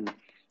Hartford in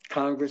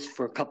Congress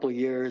for a couple of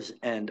years,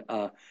 and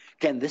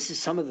again, this is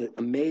some of the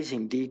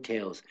amazing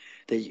details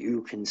that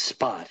you can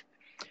spot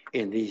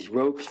in these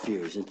Ropes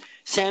views. And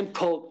Sam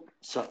Colt,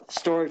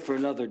 story for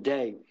another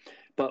day,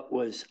 but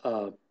was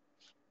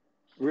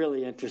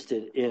really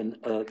interested in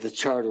the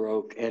charter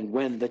oak. And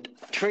when the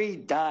tree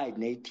died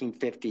in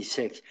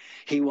 1856,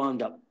 he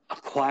wound up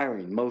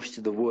acquiring most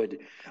of the wood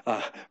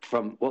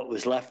from what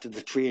was left of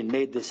the tree and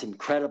made this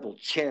incredible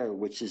chair,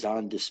 which is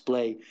on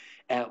display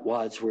at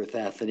Wadsworth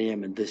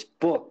Atheneum. And this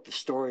book, the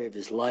story of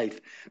his life,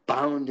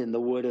 bound in the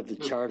wood of the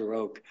charter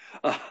oak,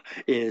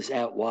 is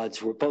at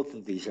Wadsworth. Both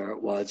of these are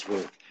at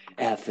Wadsworth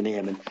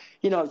Atheneum. And,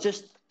 you know,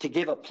 just to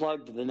give a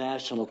plug to the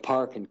National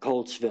Park in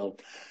Coltsville,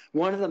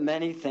 one of the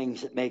many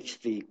things that makes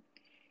the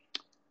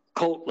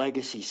Colt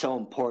legacy so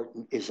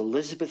important is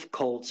Elizabeth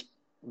Colt's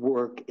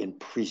work in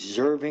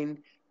preserving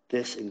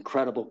this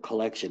incredible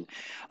collection.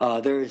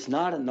 There is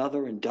not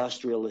another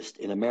industrialist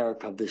in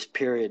America of this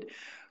period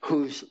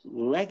whose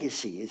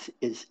legacy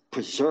is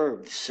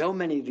preserved. So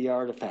many of the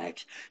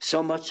artifacts,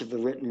 so much of the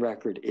written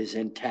record is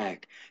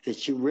intact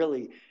that you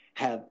really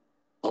have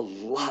a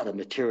lot of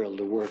material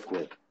to work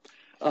with.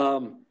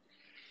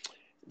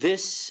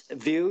 This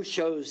view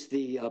shows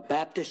the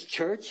Baptist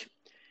Church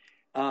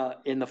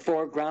in the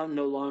foreground,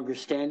 no longer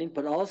standing,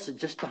 but also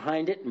just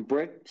behind it in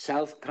brick,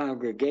 South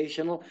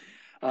Congregational,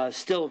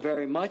 still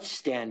very much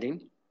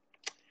standing.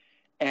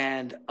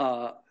 And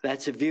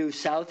that's a view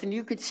south. And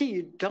you can see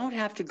you don't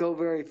have to go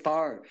very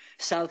far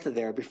south of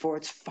there before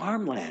it's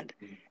farmland.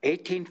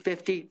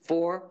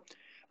 1854,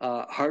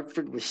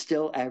 Hartford was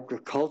still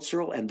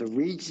agricultural, and the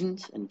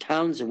regions and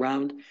towns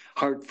around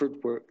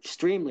Hartford were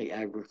extremely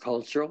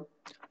agricultural.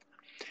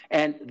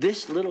 And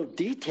this little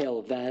detail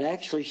of that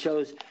actually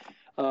shows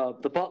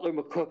the Butler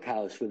McCook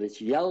House with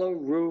its yellow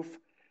roof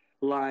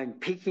line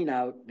peeking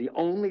out, the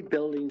only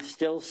building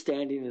still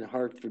standing in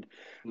Hartford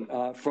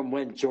from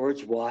when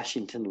George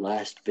Washington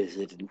last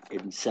visited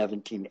in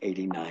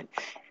 1789.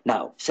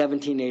 Now,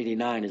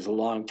 1789 is a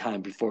long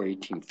time before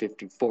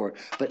 1854,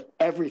 but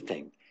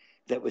everything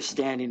that was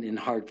standing in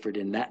Hartford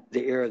in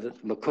the era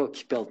that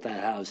McCooks built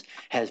that house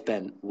has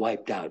been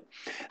wiped out.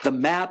 The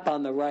map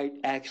on the right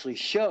actually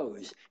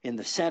shows in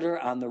the center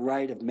on the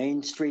right of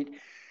Main Street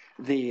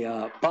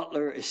the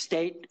Butler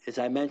Estate. As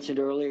I mentioned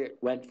earlier, it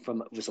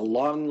was a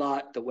long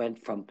lot that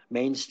went from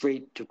Main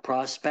Street to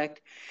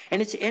Prospect.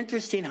 And it's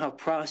interesting how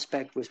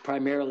Prospect was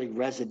primarily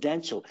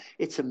residential.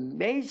 It's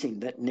amazing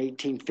that in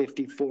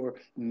 1854,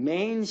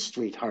 Main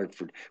Street,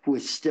 Hartford,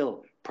 was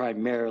still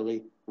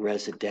primarily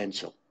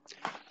residential.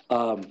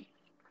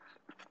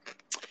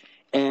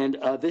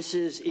 This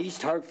is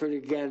East Hartford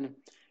again.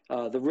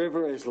 The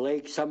river is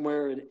lake.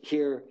 Somewhere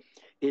here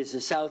is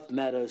the South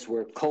Meadows,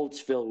 where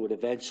Coltsville would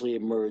eventually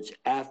emerge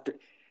after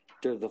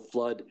after the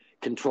flood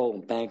control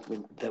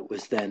embankment that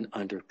was then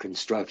under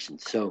construction.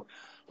 So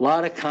a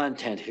lot of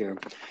content here.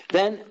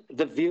 Then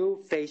the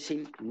view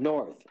facing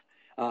north.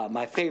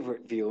 My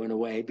favorite view in a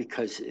way,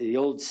 because the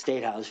old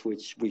State House,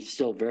 which we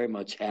still very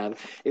much have,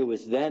 it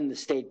was then the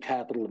state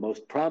capitol, the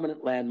most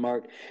prominent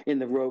landmark in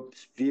the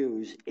Ropes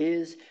views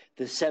is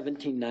the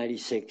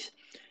 1796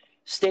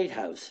 State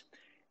House,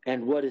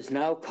 and what is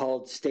now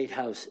called State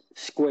House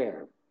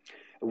Square,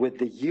 with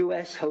the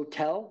U.S.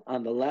 Hotel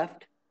on the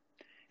left,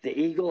 the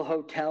Eagle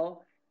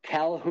Hotel,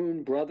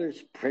 Calhoun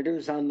Brothers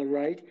Printers on the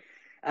right.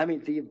 I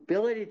mean, the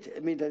ability to, I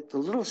mean, the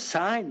little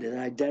sign that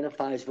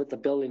identifies what the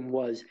building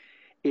was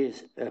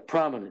is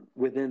prominent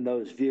within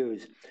those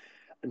views.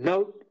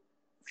 Note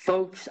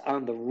folks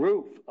on the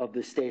roof of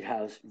the State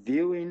House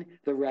viewing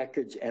the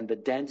records and the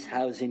dense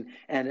housing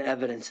and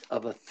evidence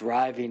of a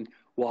thriving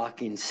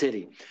walking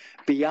city.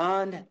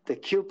 Beyond the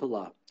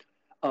cupola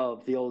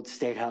of the old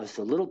State House,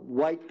 the little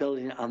white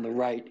building on the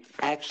right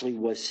actually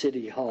was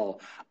City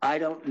Hall. I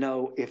don't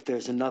know if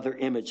there's another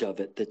image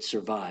of it that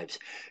survives,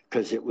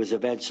 because it was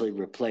eventually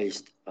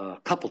replaced a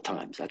couple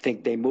times. I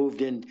think they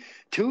moved in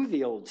to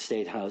the old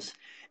State House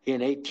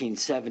in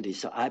 1870,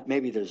 so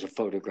maybe there's a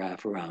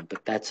photograph around,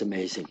 but that's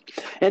amazing.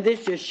 And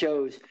this just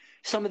shows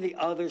some of the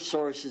other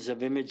sources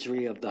of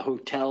imagery of the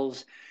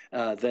hotels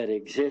that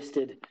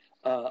existed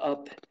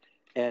up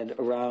and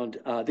around.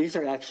 These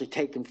are actually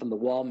taken from the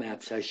wall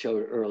maps I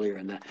showed earlier,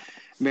 and the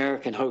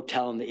American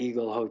Hotel and the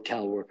Eagle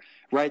Hotel were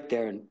right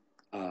there in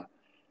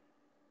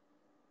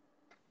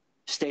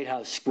State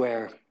House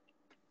Square.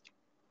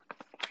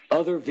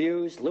 Other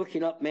views,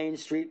 looking up Main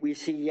Street, we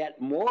see yet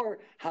more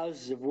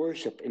houses of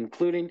worship,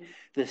 including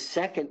the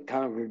Second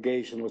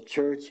Congregational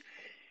Church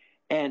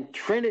and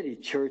Trinity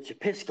Church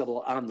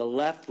Episcopal on the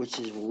left, which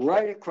is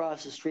right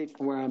across the street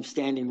from where I'm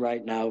standing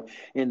right now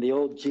in the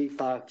old G.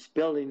 Fox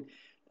building,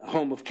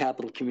 home of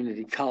Capital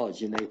Community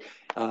College. And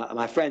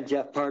my friend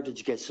Jeff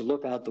Partridge gets to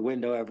look out the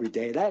window every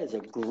day. That is a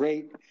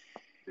great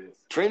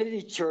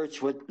Trinity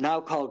Church, what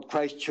now called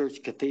Christ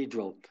Church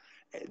Cathedral.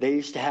 They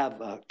used to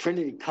have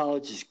Trinity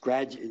College's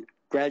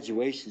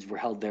graduations were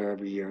held there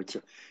every year. It's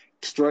an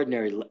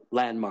extraordinary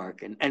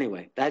landmark. And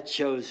anyway, that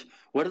shows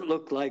what it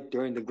looked like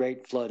during the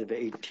Great Flood of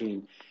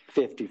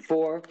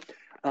 1854.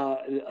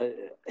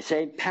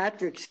 St.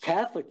 Patrick's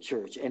Catholic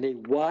Church and a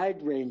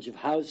wide range of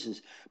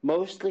houses,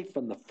 mostly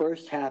from the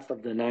first half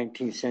of the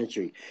 19th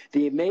century.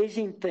 The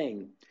amazing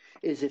thing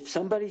is if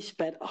somebody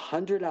spent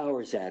 100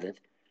 hours at it,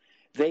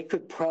 they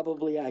could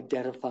probably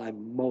identify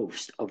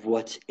most of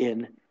what's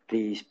in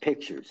these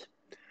pictures.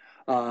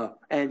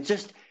 And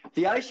just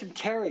the Isham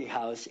Terry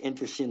House,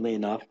 interestingly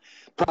enough,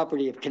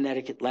 property of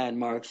Connecticut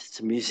Landmarks, it's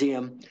a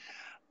museum,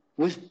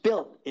 was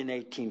built in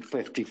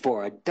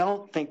 1854. I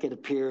don't think it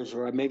appears,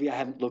 or maybe I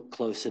haven't looked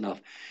close enough,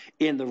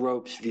 in the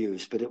Ropes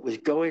views, but it was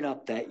going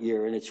up that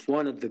year, and it's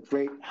one of the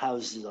great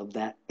houses of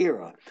that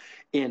era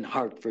in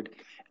Hartford.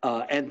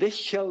 And this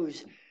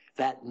shows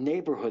that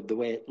neighborhood the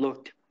way it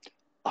looked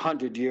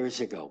 100 years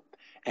ago.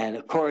 And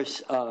of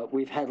course,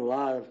 we've had a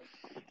lot of,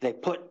 they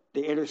put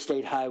the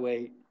interstate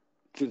highway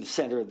through the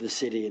center of the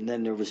city, and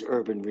then there was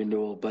urban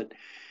renewal. But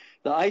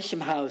the Isham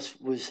House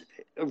was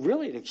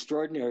really an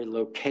extraordinary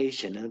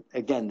location. And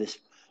again, this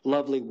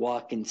lovely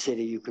walk-in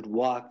city. You could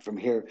walk from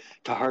here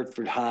to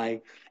Hartford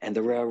High and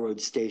the railroad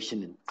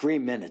station in 3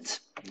 minutes.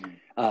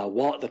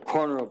 The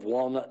corner of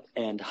Walnut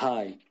and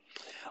High.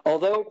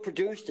 Although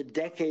produced a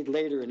decade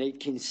later in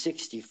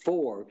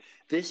 1864,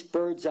 this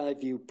bird's eye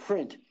view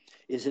print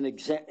is an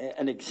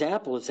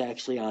example is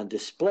actually on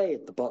display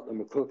at the Butler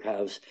McCook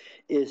House,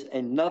 is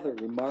another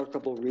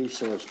remarkable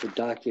resource for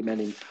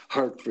documenting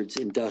Hartford's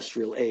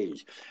industrial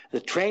age.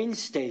 The train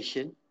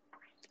station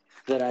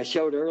that I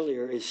showed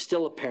earlier is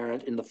still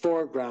apparent in the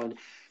foreground,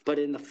 but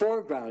in the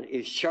foreground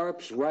is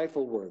Sharp's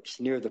Rifle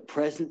Works near the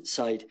present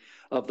site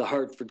of the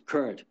Hartford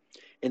Current.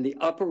 In the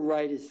upper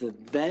right is the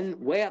then,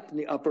 way up in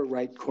the upper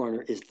right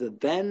corner is the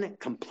then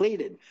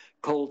completed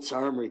Colt's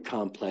Armory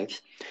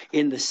complex.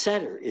 In the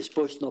center is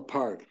Bushnell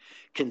Park,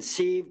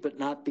 conceived but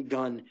not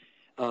begun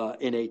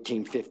in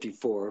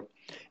 1854.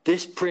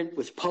 This print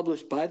was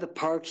published by the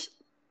park's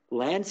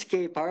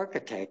landscape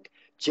architect,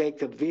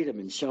 Jacob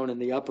Wiedemann, shown in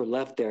the upper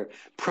left there,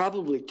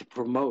 probably to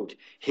promote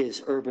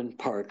his urban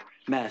park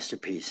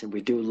masterpiece. And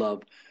we do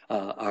love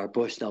our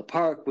Bushnell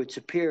Park, which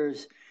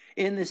appears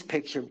in this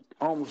picture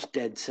almost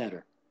dead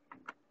center.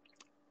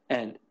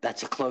 And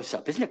that's a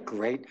close-up. Isn't it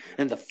great?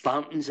 And the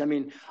fountains, I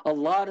mean, a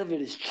lot of it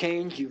has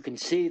changed. You can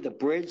see the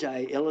bridge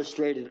I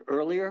illustrated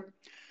earlier.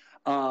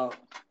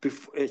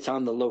 It's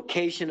on the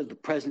location of the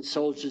present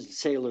Soldiers and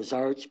Sailors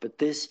Arch, but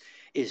this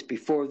is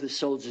before the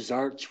Soldiers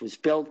Arch was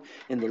built.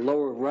 In the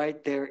lower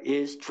right there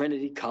is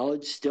Trinity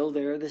College, still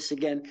there. This,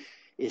 again,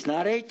 is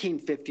not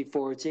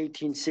 1854, it's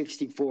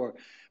 1864.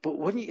 But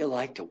wouldn't you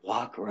like to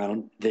walk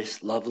around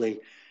this lovely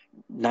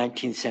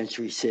 19th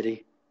century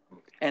city?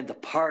 And the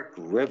Park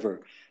River,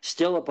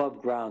 still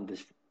above ground,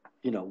 this,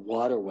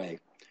 waterway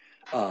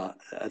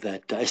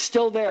that is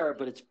still there,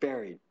 but it's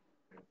buried.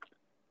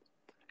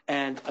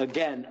 And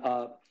again,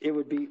 it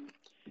would be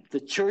The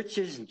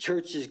churches and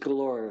churches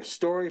galore, a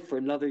story for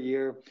another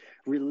year.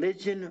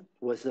 Religion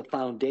was the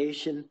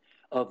foundation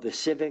of the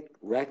civic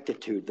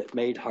rectitude that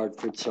made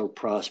Hartford so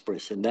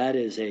prosperous. And that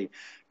is a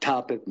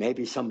topic,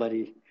 maybe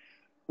somebody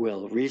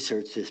will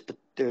research this, but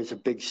there's a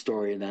big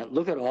story in that.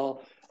 Look at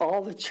all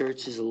the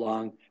churches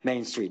along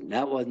Main Street, and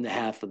that wasn't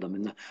half of them.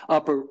 In the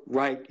upper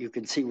right, you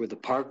can see where the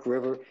Park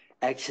River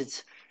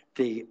exits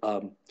the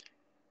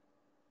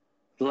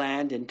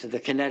land into the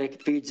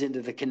Connecticut, feeds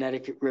into the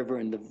Connecticut River.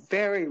 In the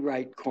very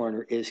right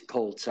corner is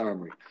Colt's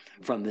Armory.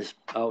 From this,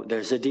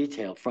 there's a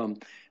detail from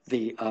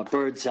the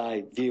bird's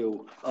eye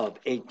view of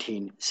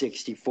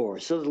 1864.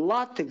 So there's a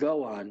lot to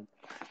go on.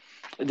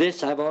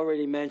 This, I've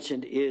already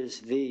mentioned,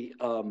 is the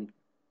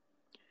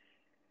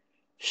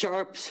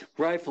Sharp's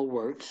Rifle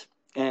Works.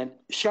 And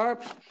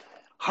Sharp's,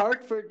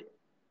 Hartford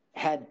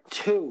had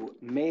two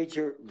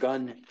major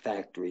gun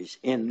factories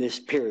in this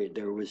period.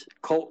 There was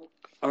Colt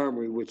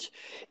Armory, which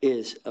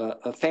is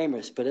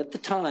famous, but at the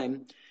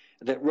time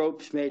that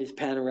Ropes made his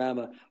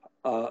Panorama,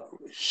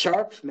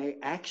 Sharp's may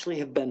actually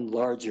have been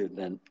larger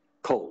than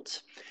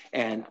Colt's.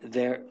 And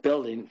their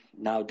building,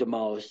 now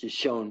demolished, is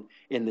shown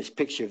in this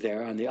picture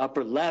there. On the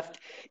upper left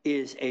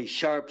is a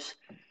Sharp's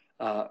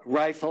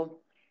rifle.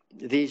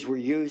 These were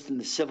used in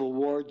the Civil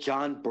War.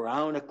 John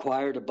Brown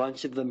acquired a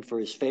bunch of them for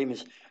his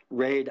famous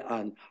raid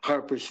on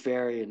Harper's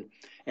Ferry.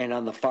 And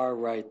on the far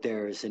right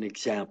there is an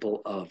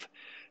example of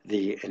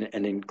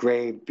an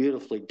engraved,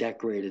 beautifully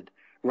decorated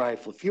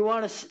rifle. If you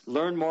want to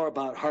learn more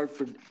about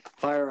Hartford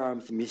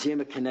firearms, the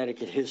Museum of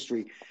Connecticut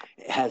History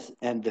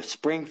and the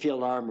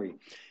Springfield Armory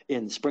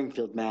in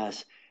Springfield,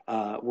 Mass.,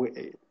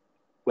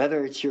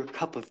 whether it's your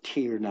cup of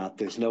tea or not,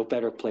 there's no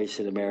better place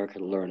in America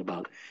to learn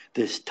about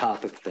this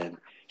topic than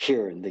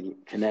here in the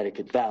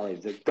Connecticut Valley,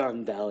 the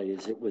Gun Valley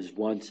as it was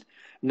once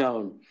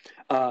known.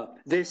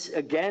 This,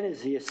 again,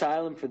 is the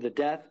Asylum for the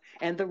Deaf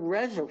and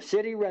the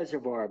city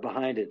reservoir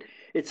behind it.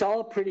 It's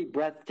all pretty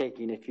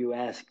breathtaking, if you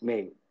ask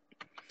me.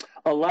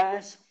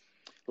 Alas,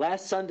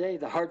 last Sunday,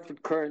 the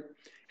Hartford Courant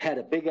had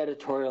a big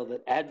editorial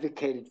that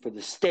advocated for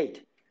the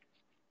state,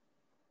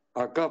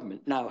 our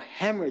government, now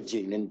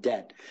hemorrhaging in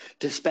debt,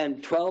 to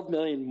spend $12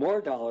 million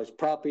more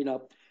propping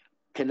up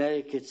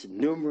Connecticut's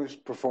numerous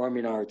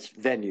performing arts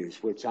venues,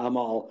 which I'm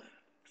all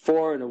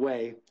for in a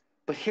way,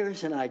 but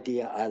here's an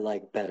idea I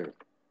like better.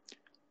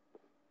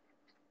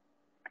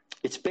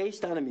 It's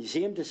based on a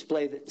museum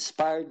display that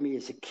inspired me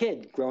as a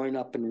kid growing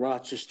up in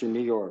Rochester,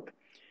 New York,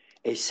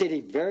 a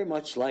city very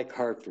much like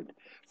Hartford.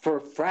 For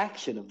a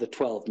fraction of the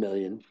 $12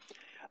 million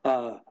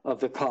of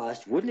the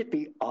cost, wouldn't it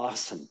be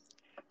awesome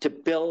to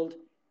build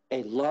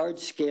a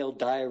large-scale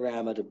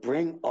diorama to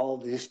bring all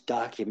this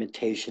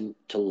documentation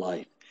to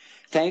life?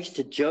 Thanks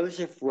to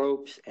Joseph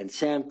Ropes and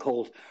Sam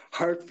Colt,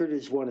 Hartford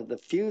is one of the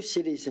few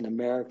cities in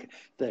America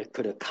that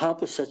could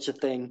accomplish such a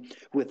thing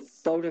with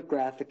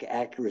photographic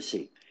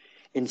accuracy.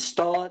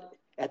 Install it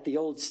at the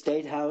old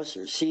State House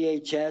or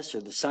CHS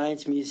or the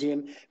Science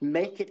Museum.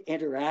 Make it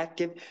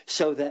interactive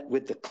so that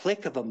with the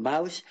click of a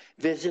mouse,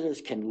 visitors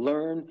can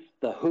learn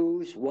the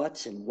who's,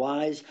 what's, and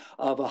why's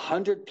of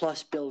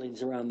 100+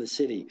 buildings around the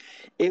city.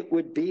 It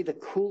would be the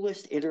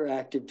coolest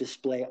interactive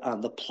display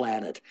on the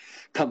planet.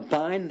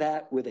 Combine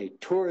that with a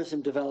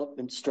tourism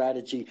development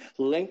strategy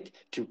linked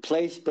to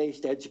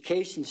place-based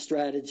education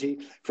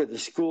strategy for the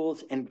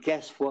schools, and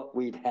guess what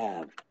we'd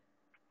have?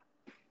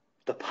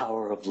 The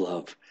power of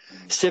love.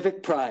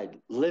 Civic pride.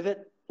 Live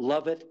it,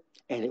 love it,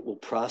 and it will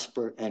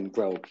prosper and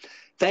grow.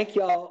 Thank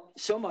you all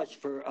so much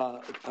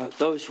for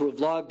those who have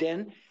logged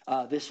in.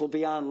 This will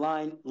be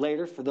online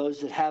later for those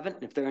that haven't.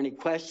 If there are any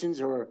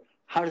questions, or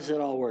how does it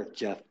all work,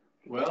 Jeff?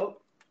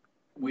 Well,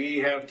 we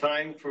have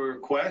time for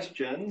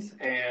questions,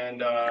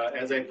 and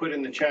as I put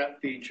in the chat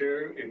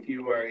feature, if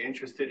you are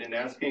interested in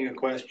asking a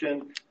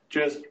question,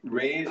 just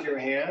raise your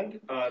hand.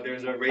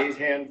 There's a raise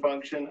hand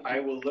function. I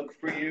will look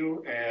for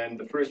you, and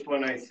the first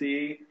one I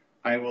see,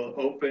 I will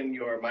open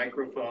your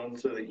microphone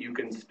so that you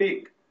can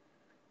speak.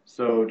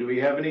 So do we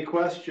have any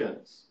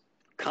questions?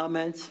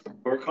 Comments?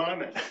 Or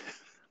comments?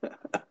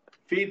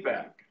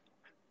 Feedback?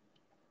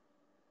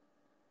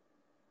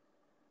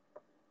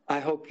 I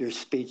hope you're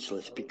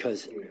speechless,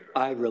 because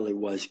I really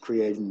was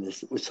creating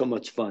this. It was so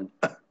much fun.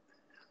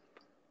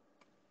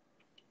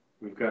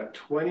 We've got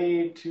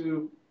 20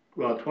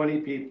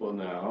 people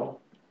now.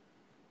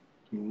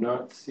 I'm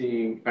not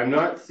seeing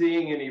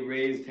any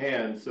raised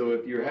hands. So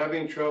if you're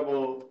having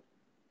trouble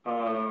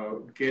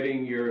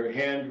getting your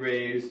hand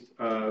raised,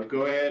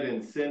 go ahead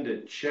and send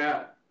a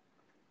chat.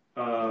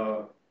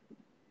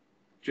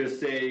 Just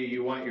say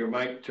you want your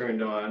mic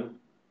turned on,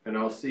 and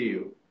I'll see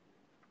you.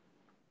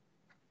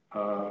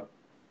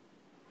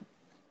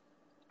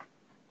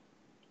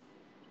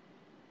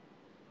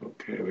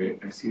 Okay, wait,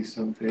 I see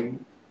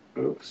something.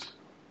 Oops.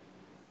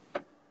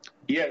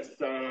 Yes,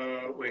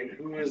 wait,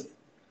 who is?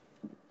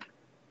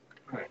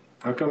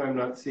 How come I'm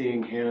not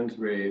seeing hands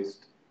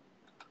raised?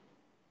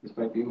 This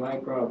might be my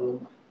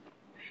problem.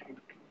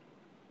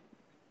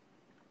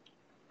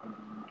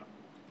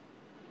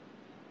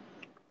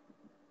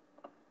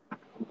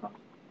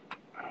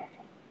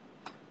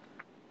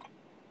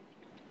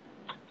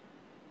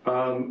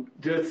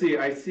 Let's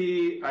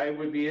see. I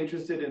would be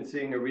interested in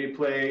seeing a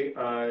replay.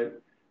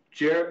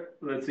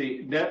 Let's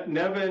see.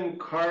 Nevin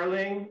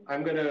Carling,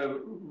 I'm going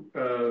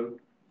to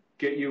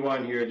get you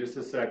on here just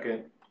a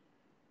second.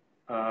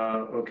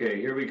 Okay,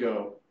 here we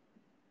go.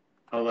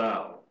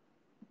 Allow.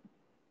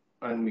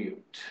 Unmute.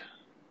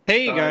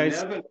 Hey,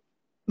 guys. Nevin.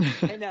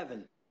 Hey,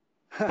 Nevin.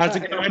 How's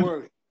it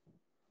going?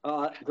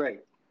 Great.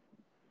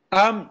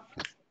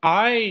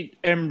 I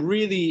am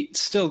really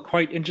still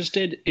quite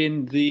interested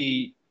in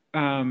the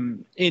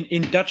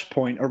in Dutch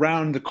Point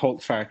around the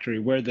Colt factory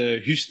where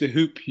the Huis de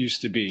Hoop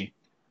used to be,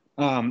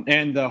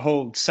 and the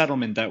whole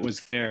settlement that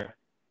was there.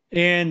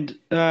 And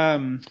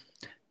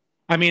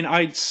I mean,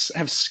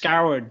 have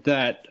scoured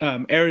that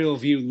aerial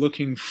view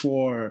looking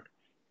for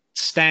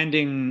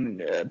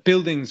standing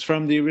buildings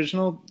from the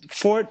original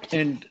fort,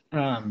 and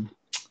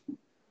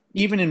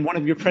even in one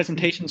of your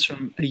presentations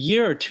from a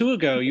year or two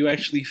ago, you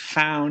actually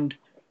found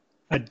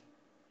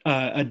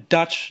a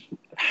Dutch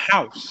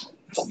house.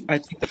 I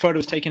think the photo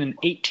was taken in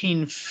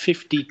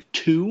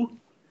 1852.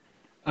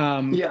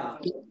 Yeah.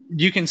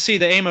 You can see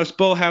the Amos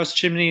Bull House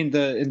chimney in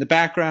the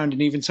background,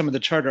 and even some of the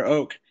Charter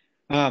Oak.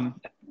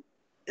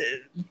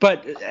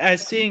 But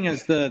as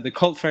the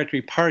Colt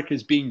Factory Park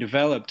is being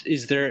developed,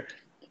 is there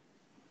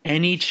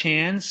any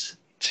chance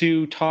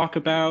to talk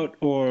about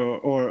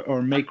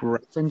or make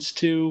reference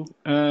to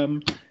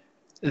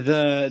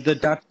the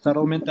Dutch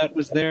settlement that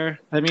was there?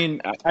 I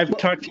mean, I've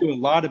talked to you a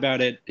lot about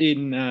it.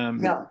 In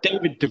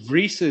David de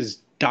Vries's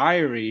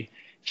diary,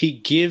 he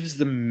gives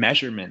the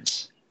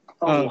measurements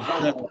of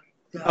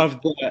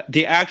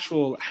the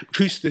actual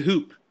Huis de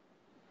Hoop,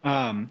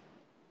 and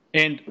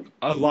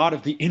a lot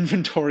of the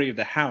inventory of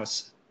the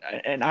house.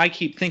 And I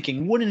keep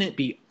thinking, wouldn't it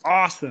be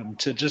awesome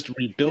to just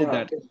rebuild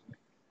that?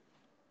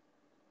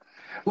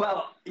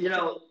 Well, you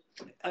know,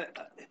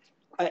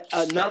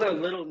 another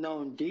little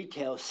known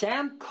detail,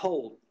 Sam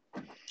Colt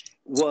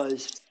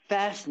was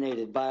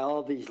fascinated by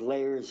all these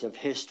layers of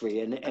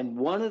history. And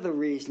one of the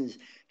reasons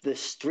the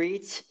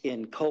streets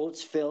in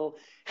Coltsville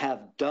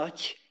have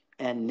Dutch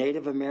and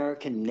Native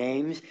American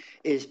names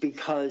is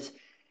because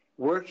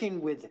working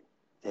with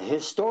the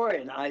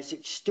historian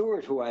Isaac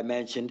Stewart, who I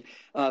mentioned,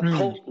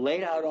 Colt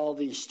laid out all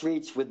these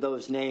streets with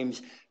those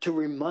names to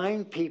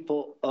remind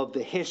people of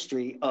the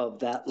history of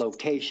that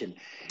location.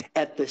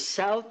 At the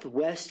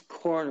southwest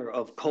corner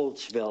of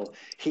Coltsville,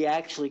 he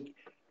actually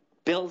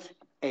built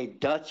a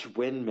Dutch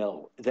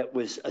windmill that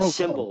was a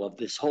symbol of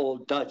this whole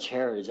Dutch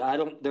heritage.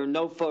 There are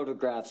no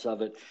photographs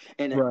of it,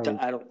 and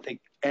I don't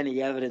think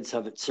any evidence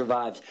of it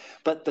survives.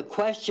 But the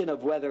question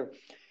of whether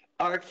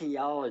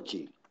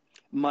archaeology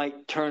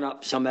might turn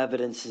up some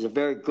evidence is a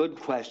very good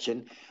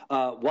question.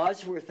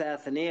 Wadsworth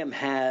Atheneum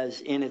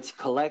has in its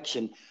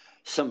collection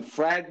some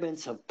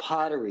fragments of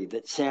pottery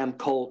that Sam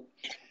Colt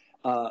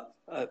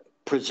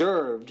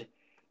preserved,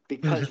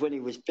 because when he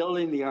was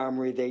building the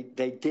Armory,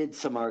 they did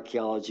some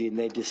archaeology and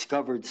they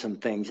discovered some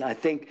things. I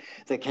think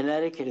the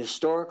Connecticut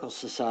Historical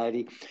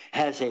Society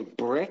has a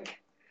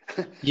brick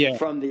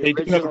from the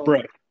original. Do have a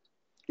brick.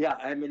 Yeah,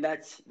 I mean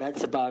that's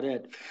about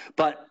it.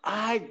 But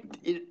I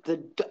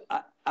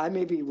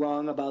may be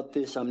wrong about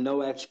this. I'm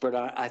no expert.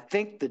 I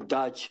think the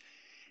Dutch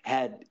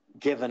had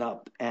given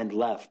up and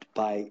left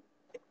by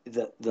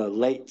the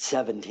late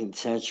 17th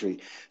century.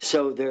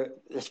 So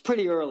it's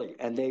pretty early,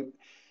 and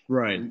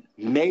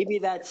maybe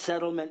that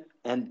settlement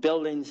and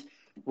buildings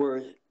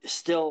were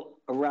still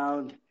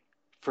around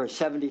for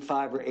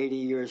 75 or 80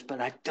 years, but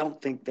I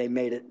don't think they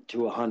made it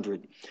to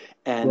 100.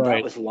 And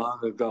that was long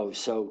ago.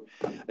 So,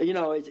 you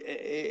know,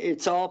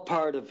 it's all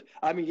part of,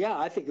 I mean, yeah,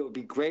 I think it would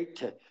be great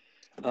to,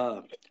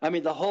 I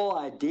mean, the whole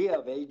idea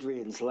of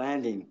Adrian's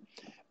Landing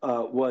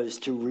was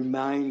to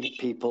remind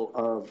people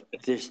of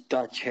this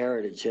Dutch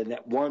heritage. And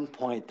at one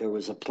point, there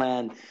was a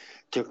plan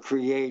to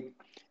create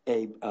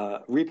a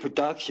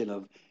reproduction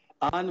of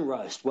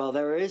Onrust. Well,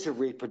 there is a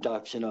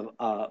reproduction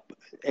of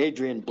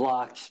Adrian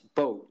Block's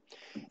boat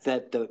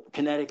that the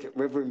Connecticut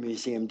River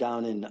Museum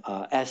down in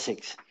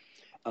Essex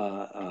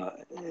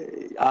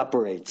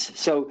operates.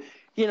 So,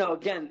 you know,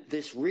 again,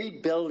 this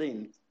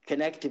rebuilding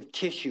connective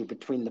tissue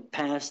between the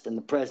past and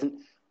the present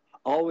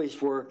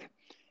always work.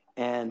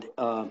 And,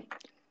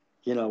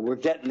 you know, we're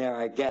getting there,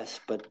 I guess,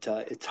 but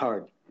it's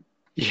hard.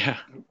 Yeah,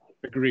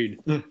 agreed.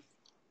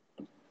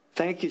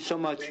 Thank you so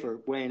much for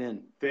weighing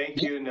in.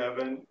 Thank you,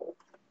 Nevin.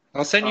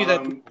 I'll send you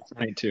that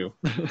tonight, too.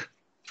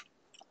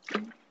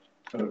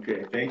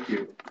 Okay, thank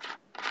you.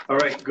 All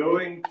right,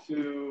 going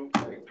to,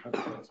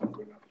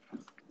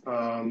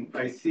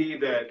 I see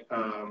that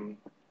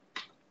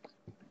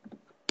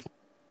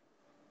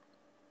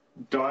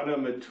Donna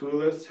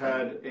Matulis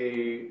had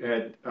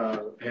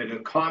a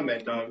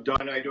comment.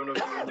 Donna, I don't know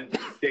if you want to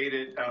state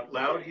it out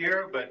loud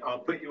here, but I'll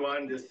put you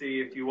on to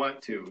see if you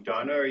want to.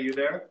 Donna, are you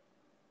there?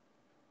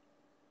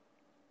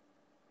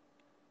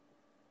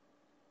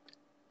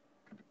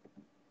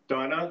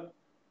 Donna?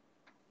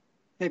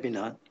 Maybe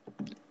not.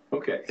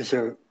 Okay. Is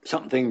there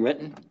something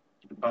written?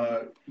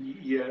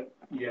 Yeah,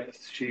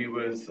 yes, she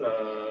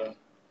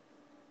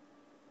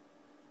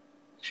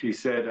she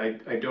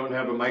said, I don't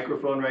have a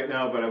microphone right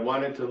now, but I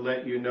wanted to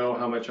let you know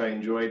how much I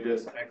enjoyed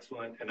this.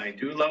 Excellent. And I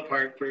do love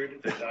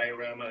Hartford. The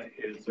diorama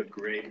is a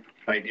great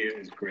idea,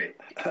 is great.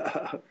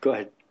 Go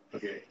ahead.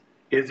 Okay.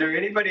 Is there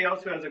anybody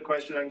else who has a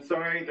question? I'm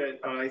sorry that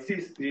I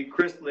see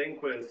Chris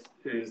Lindquist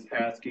is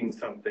asking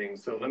something.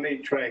 So let me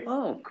try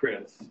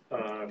Chris.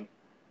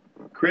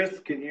 Chris,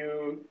 can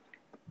you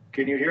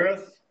hear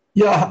us?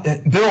 Yeah,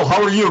 Bill,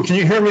 how are you? Can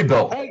you hear me,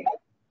 Bill? Hey,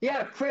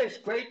 yeah, Chris,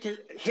 great to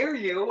hear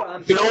you.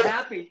 I'm Bill, so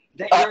happy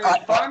that you're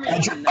in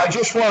Farmington now. I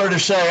just wanted to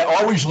say I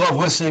always love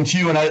listening to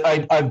you, and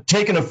I've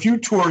taken a few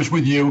tours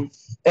with you,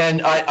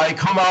 and I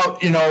come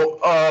out,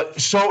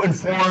 so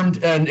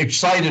informed and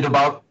excited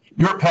about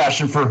your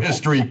passion for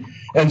history.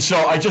 And so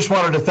I just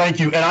wanted to thank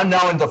you. And I'm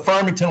now in the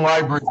Farmington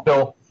Library,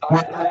 Bill.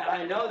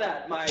 I know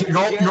that.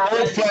 Your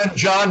old friend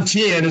John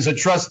Tian is a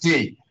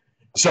trustee.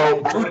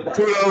 So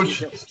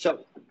kudos.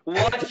 So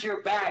watch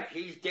your back.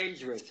 He's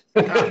dangerous.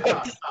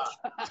 Bill,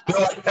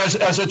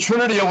 as a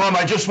Trinity alum,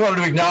 I just wanted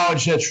to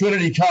acknowledge that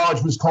Trinity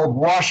College was called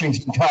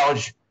Washington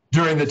College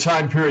during the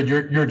time period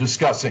you're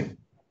discussing.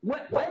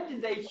 When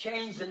did they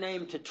change the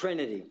name to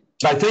Trinity?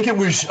 I think it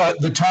was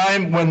the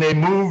time when they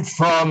moved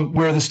from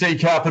where the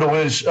state capitol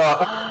is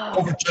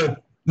over to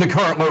the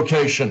current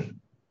location.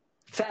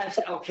 Fast.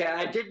 Okay,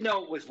 I did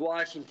know it was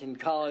Washington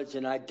College,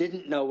 and I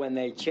didn't know when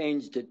they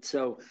changed it.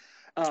 So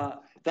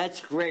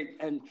that's great.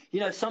 And,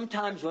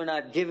 sometimes when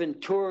I've given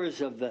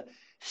tours of the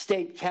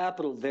state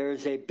capitol,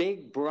 there's a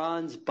big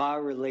bronze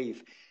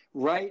bas-relief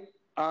right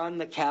on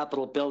the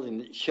Capitol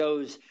building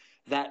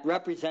that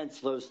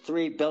represents those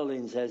three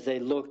buildings as they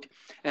looked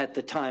at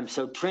the time.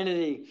 So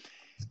Trinity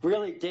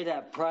really did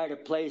have pride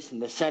of place in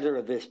the center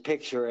of this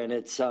picture, and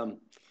it's they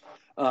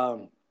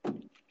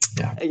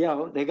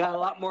got a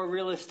lot more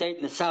real estate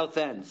in the south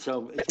end,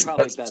 so it's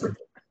probably better.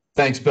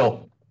 Thanks,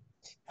 Bill.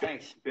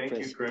 Thanks. Thank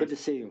you, Chris. Good to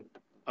see you.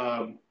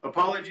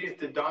 Apologies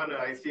to Donna.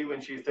 I see when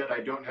she said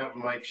I don't have a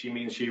mic, she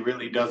means she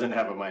really doesn't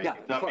have a mic. Yeah,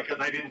 it's not because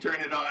I didn't turn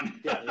it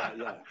on.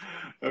 Yeah.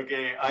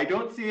 Okay, I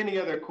don't see any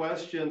other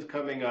questions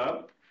coming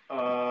up.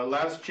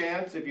 Last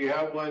chance, if you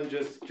have one,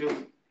 just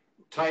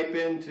type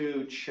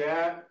into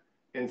chat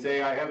and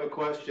say, I have a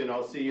question.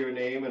 I'll see your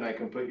name and I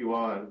can put you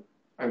on.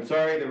 I'm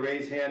sorry, the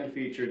raise hand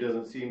feature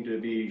doesn't seem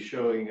to be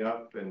showing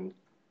up in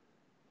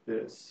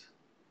this.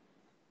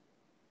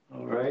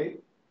 All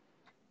right.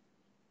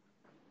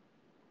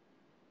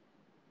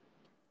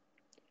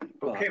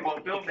 Okay,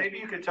 well, Bill, maybe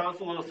you could tell us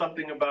a little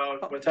something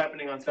about what's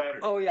happening on Saturday.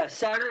 Oh, yeah.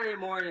 Saturday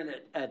morning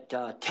at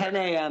 10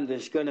 a.m.,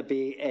 there's going to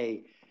be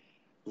a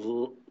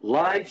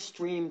live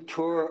stream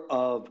tour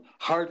of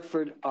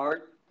Hartford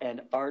art and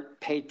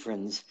art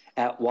patrons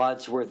at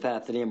Wadsworth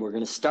Atheneum. We're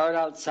going to start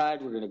outside.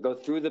 We're going to go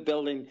through the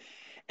building.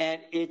 And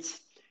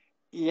it's,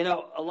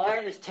 a lot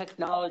of this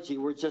technology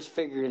we're just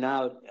figuring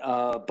out,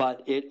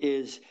 but it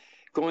is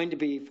going to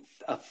be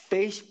a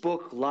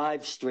Facebook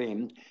live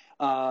stream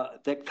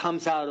that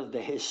comes out of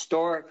the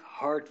historic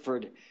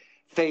Hartford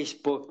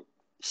Facebook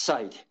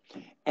site.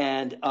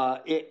 And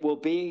it will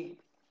be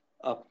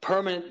a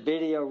permanent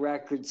video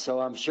record, so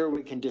I'm sure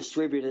we can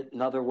distribute it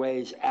in other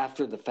ways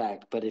after the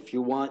fact. But if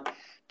you want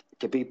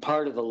to be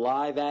part of the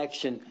live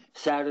action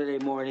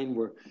Saturday morning,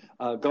 we're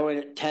going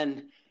at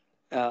 10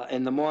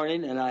 in the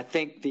morning, and I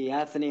think the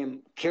Atheneum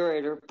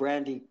curator,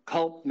 Brandy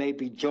Colt, may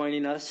be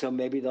joining us, so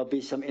maybe there'll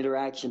be some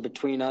interaction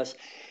between us.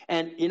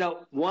 And,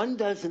 one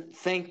doesn't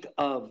think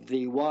of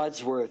the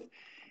Wadsworth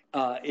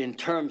in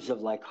terms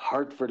of like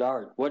Hartford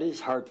art. What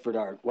is Hartford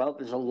art? Well,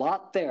 there's a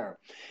lot there,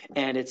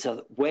 and it's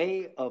a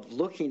way of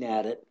looking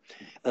at it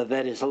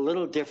that is a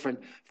little different.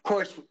 Of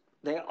course,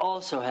 they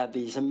also have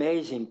these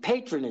amazing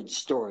patronage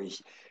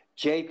stories.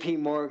 J.P.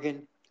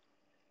 Morgan,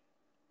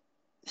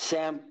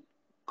 Sam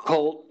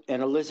Colt,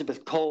 and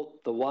Elizabeth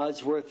Colt, the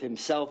Wadsworth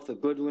himself, the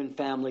Goodwin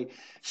family.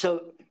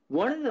 So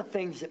one of the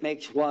things that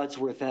makes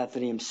Wadsworth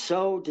Atheneum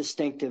so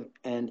distinctive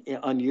and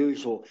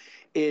unusual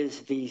is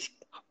these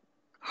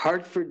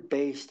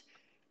Hartford-based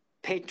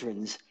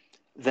patrons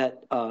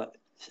that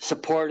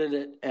supported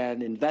it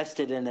and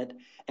invested in it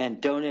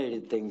and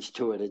donated things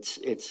to it.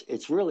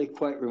 It's really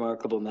quite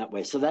remarkable in that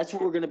way. So that's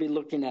what we're going to be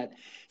looking at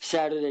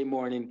Saturday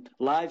morning,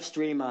 live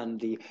stream on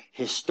the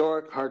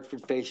historic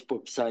Hartford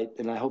Facebook site,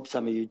 and I hope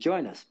some of you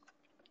join us.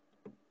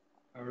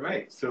 All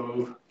right.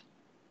 So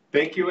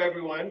thank you,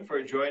 everyone,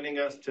 for joining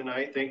us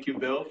tonight. Thank you,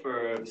 Bill,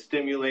 for a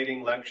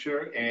stimulating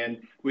lecture, and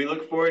we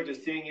look forward to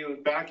seeing you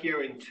back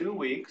here in 2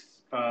 weeks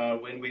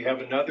when we have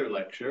another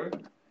lecture.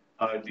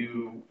 Do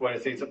you want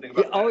to say something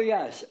about that? Oh,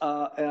 yes.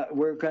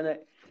 We're going to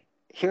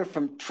hear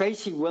from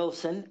Tracy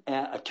Wilson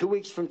 2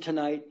 weeks from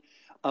tonight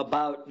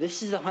about,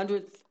 this is the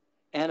 100th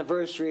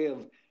anniversary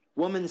of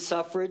women's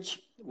suffrage,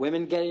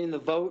 women getting the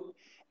vote,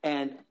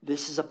 and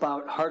this is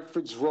about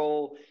Hartford's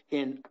role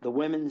in the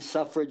women's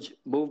suffrage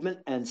movement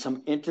and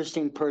some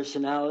interesting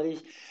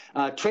personalities.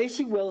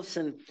 Tracy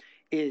Wilson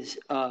is,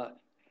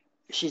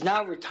 she's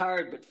now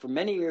retired, but for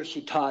many years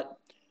she taught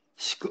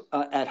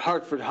at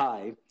Hartford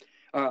High,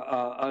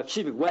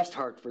 West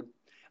Hartford,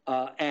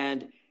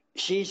 and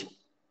she's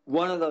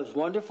one of those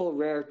wonderful,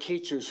 rare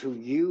teachers who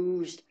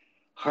used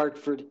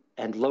Hartford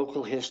and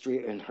local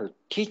history in her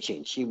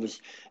teaching. She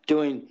was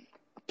doing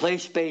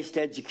place-based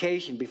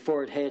education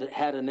before it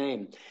had a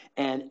name.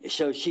 And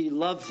so she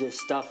loves this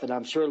stuff, and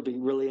I'm sure it'll be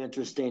really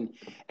interesting.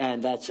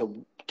 And that's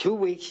 2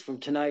 weeks from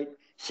tonight,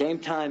 same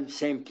time,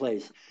 same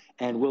place.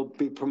 And we'll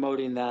be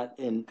promoting that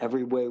in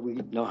every way we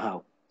know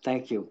how.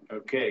 Thank you.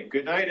 Okay,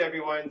 good night,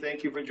 everyone.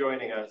 Thank you for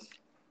joining us.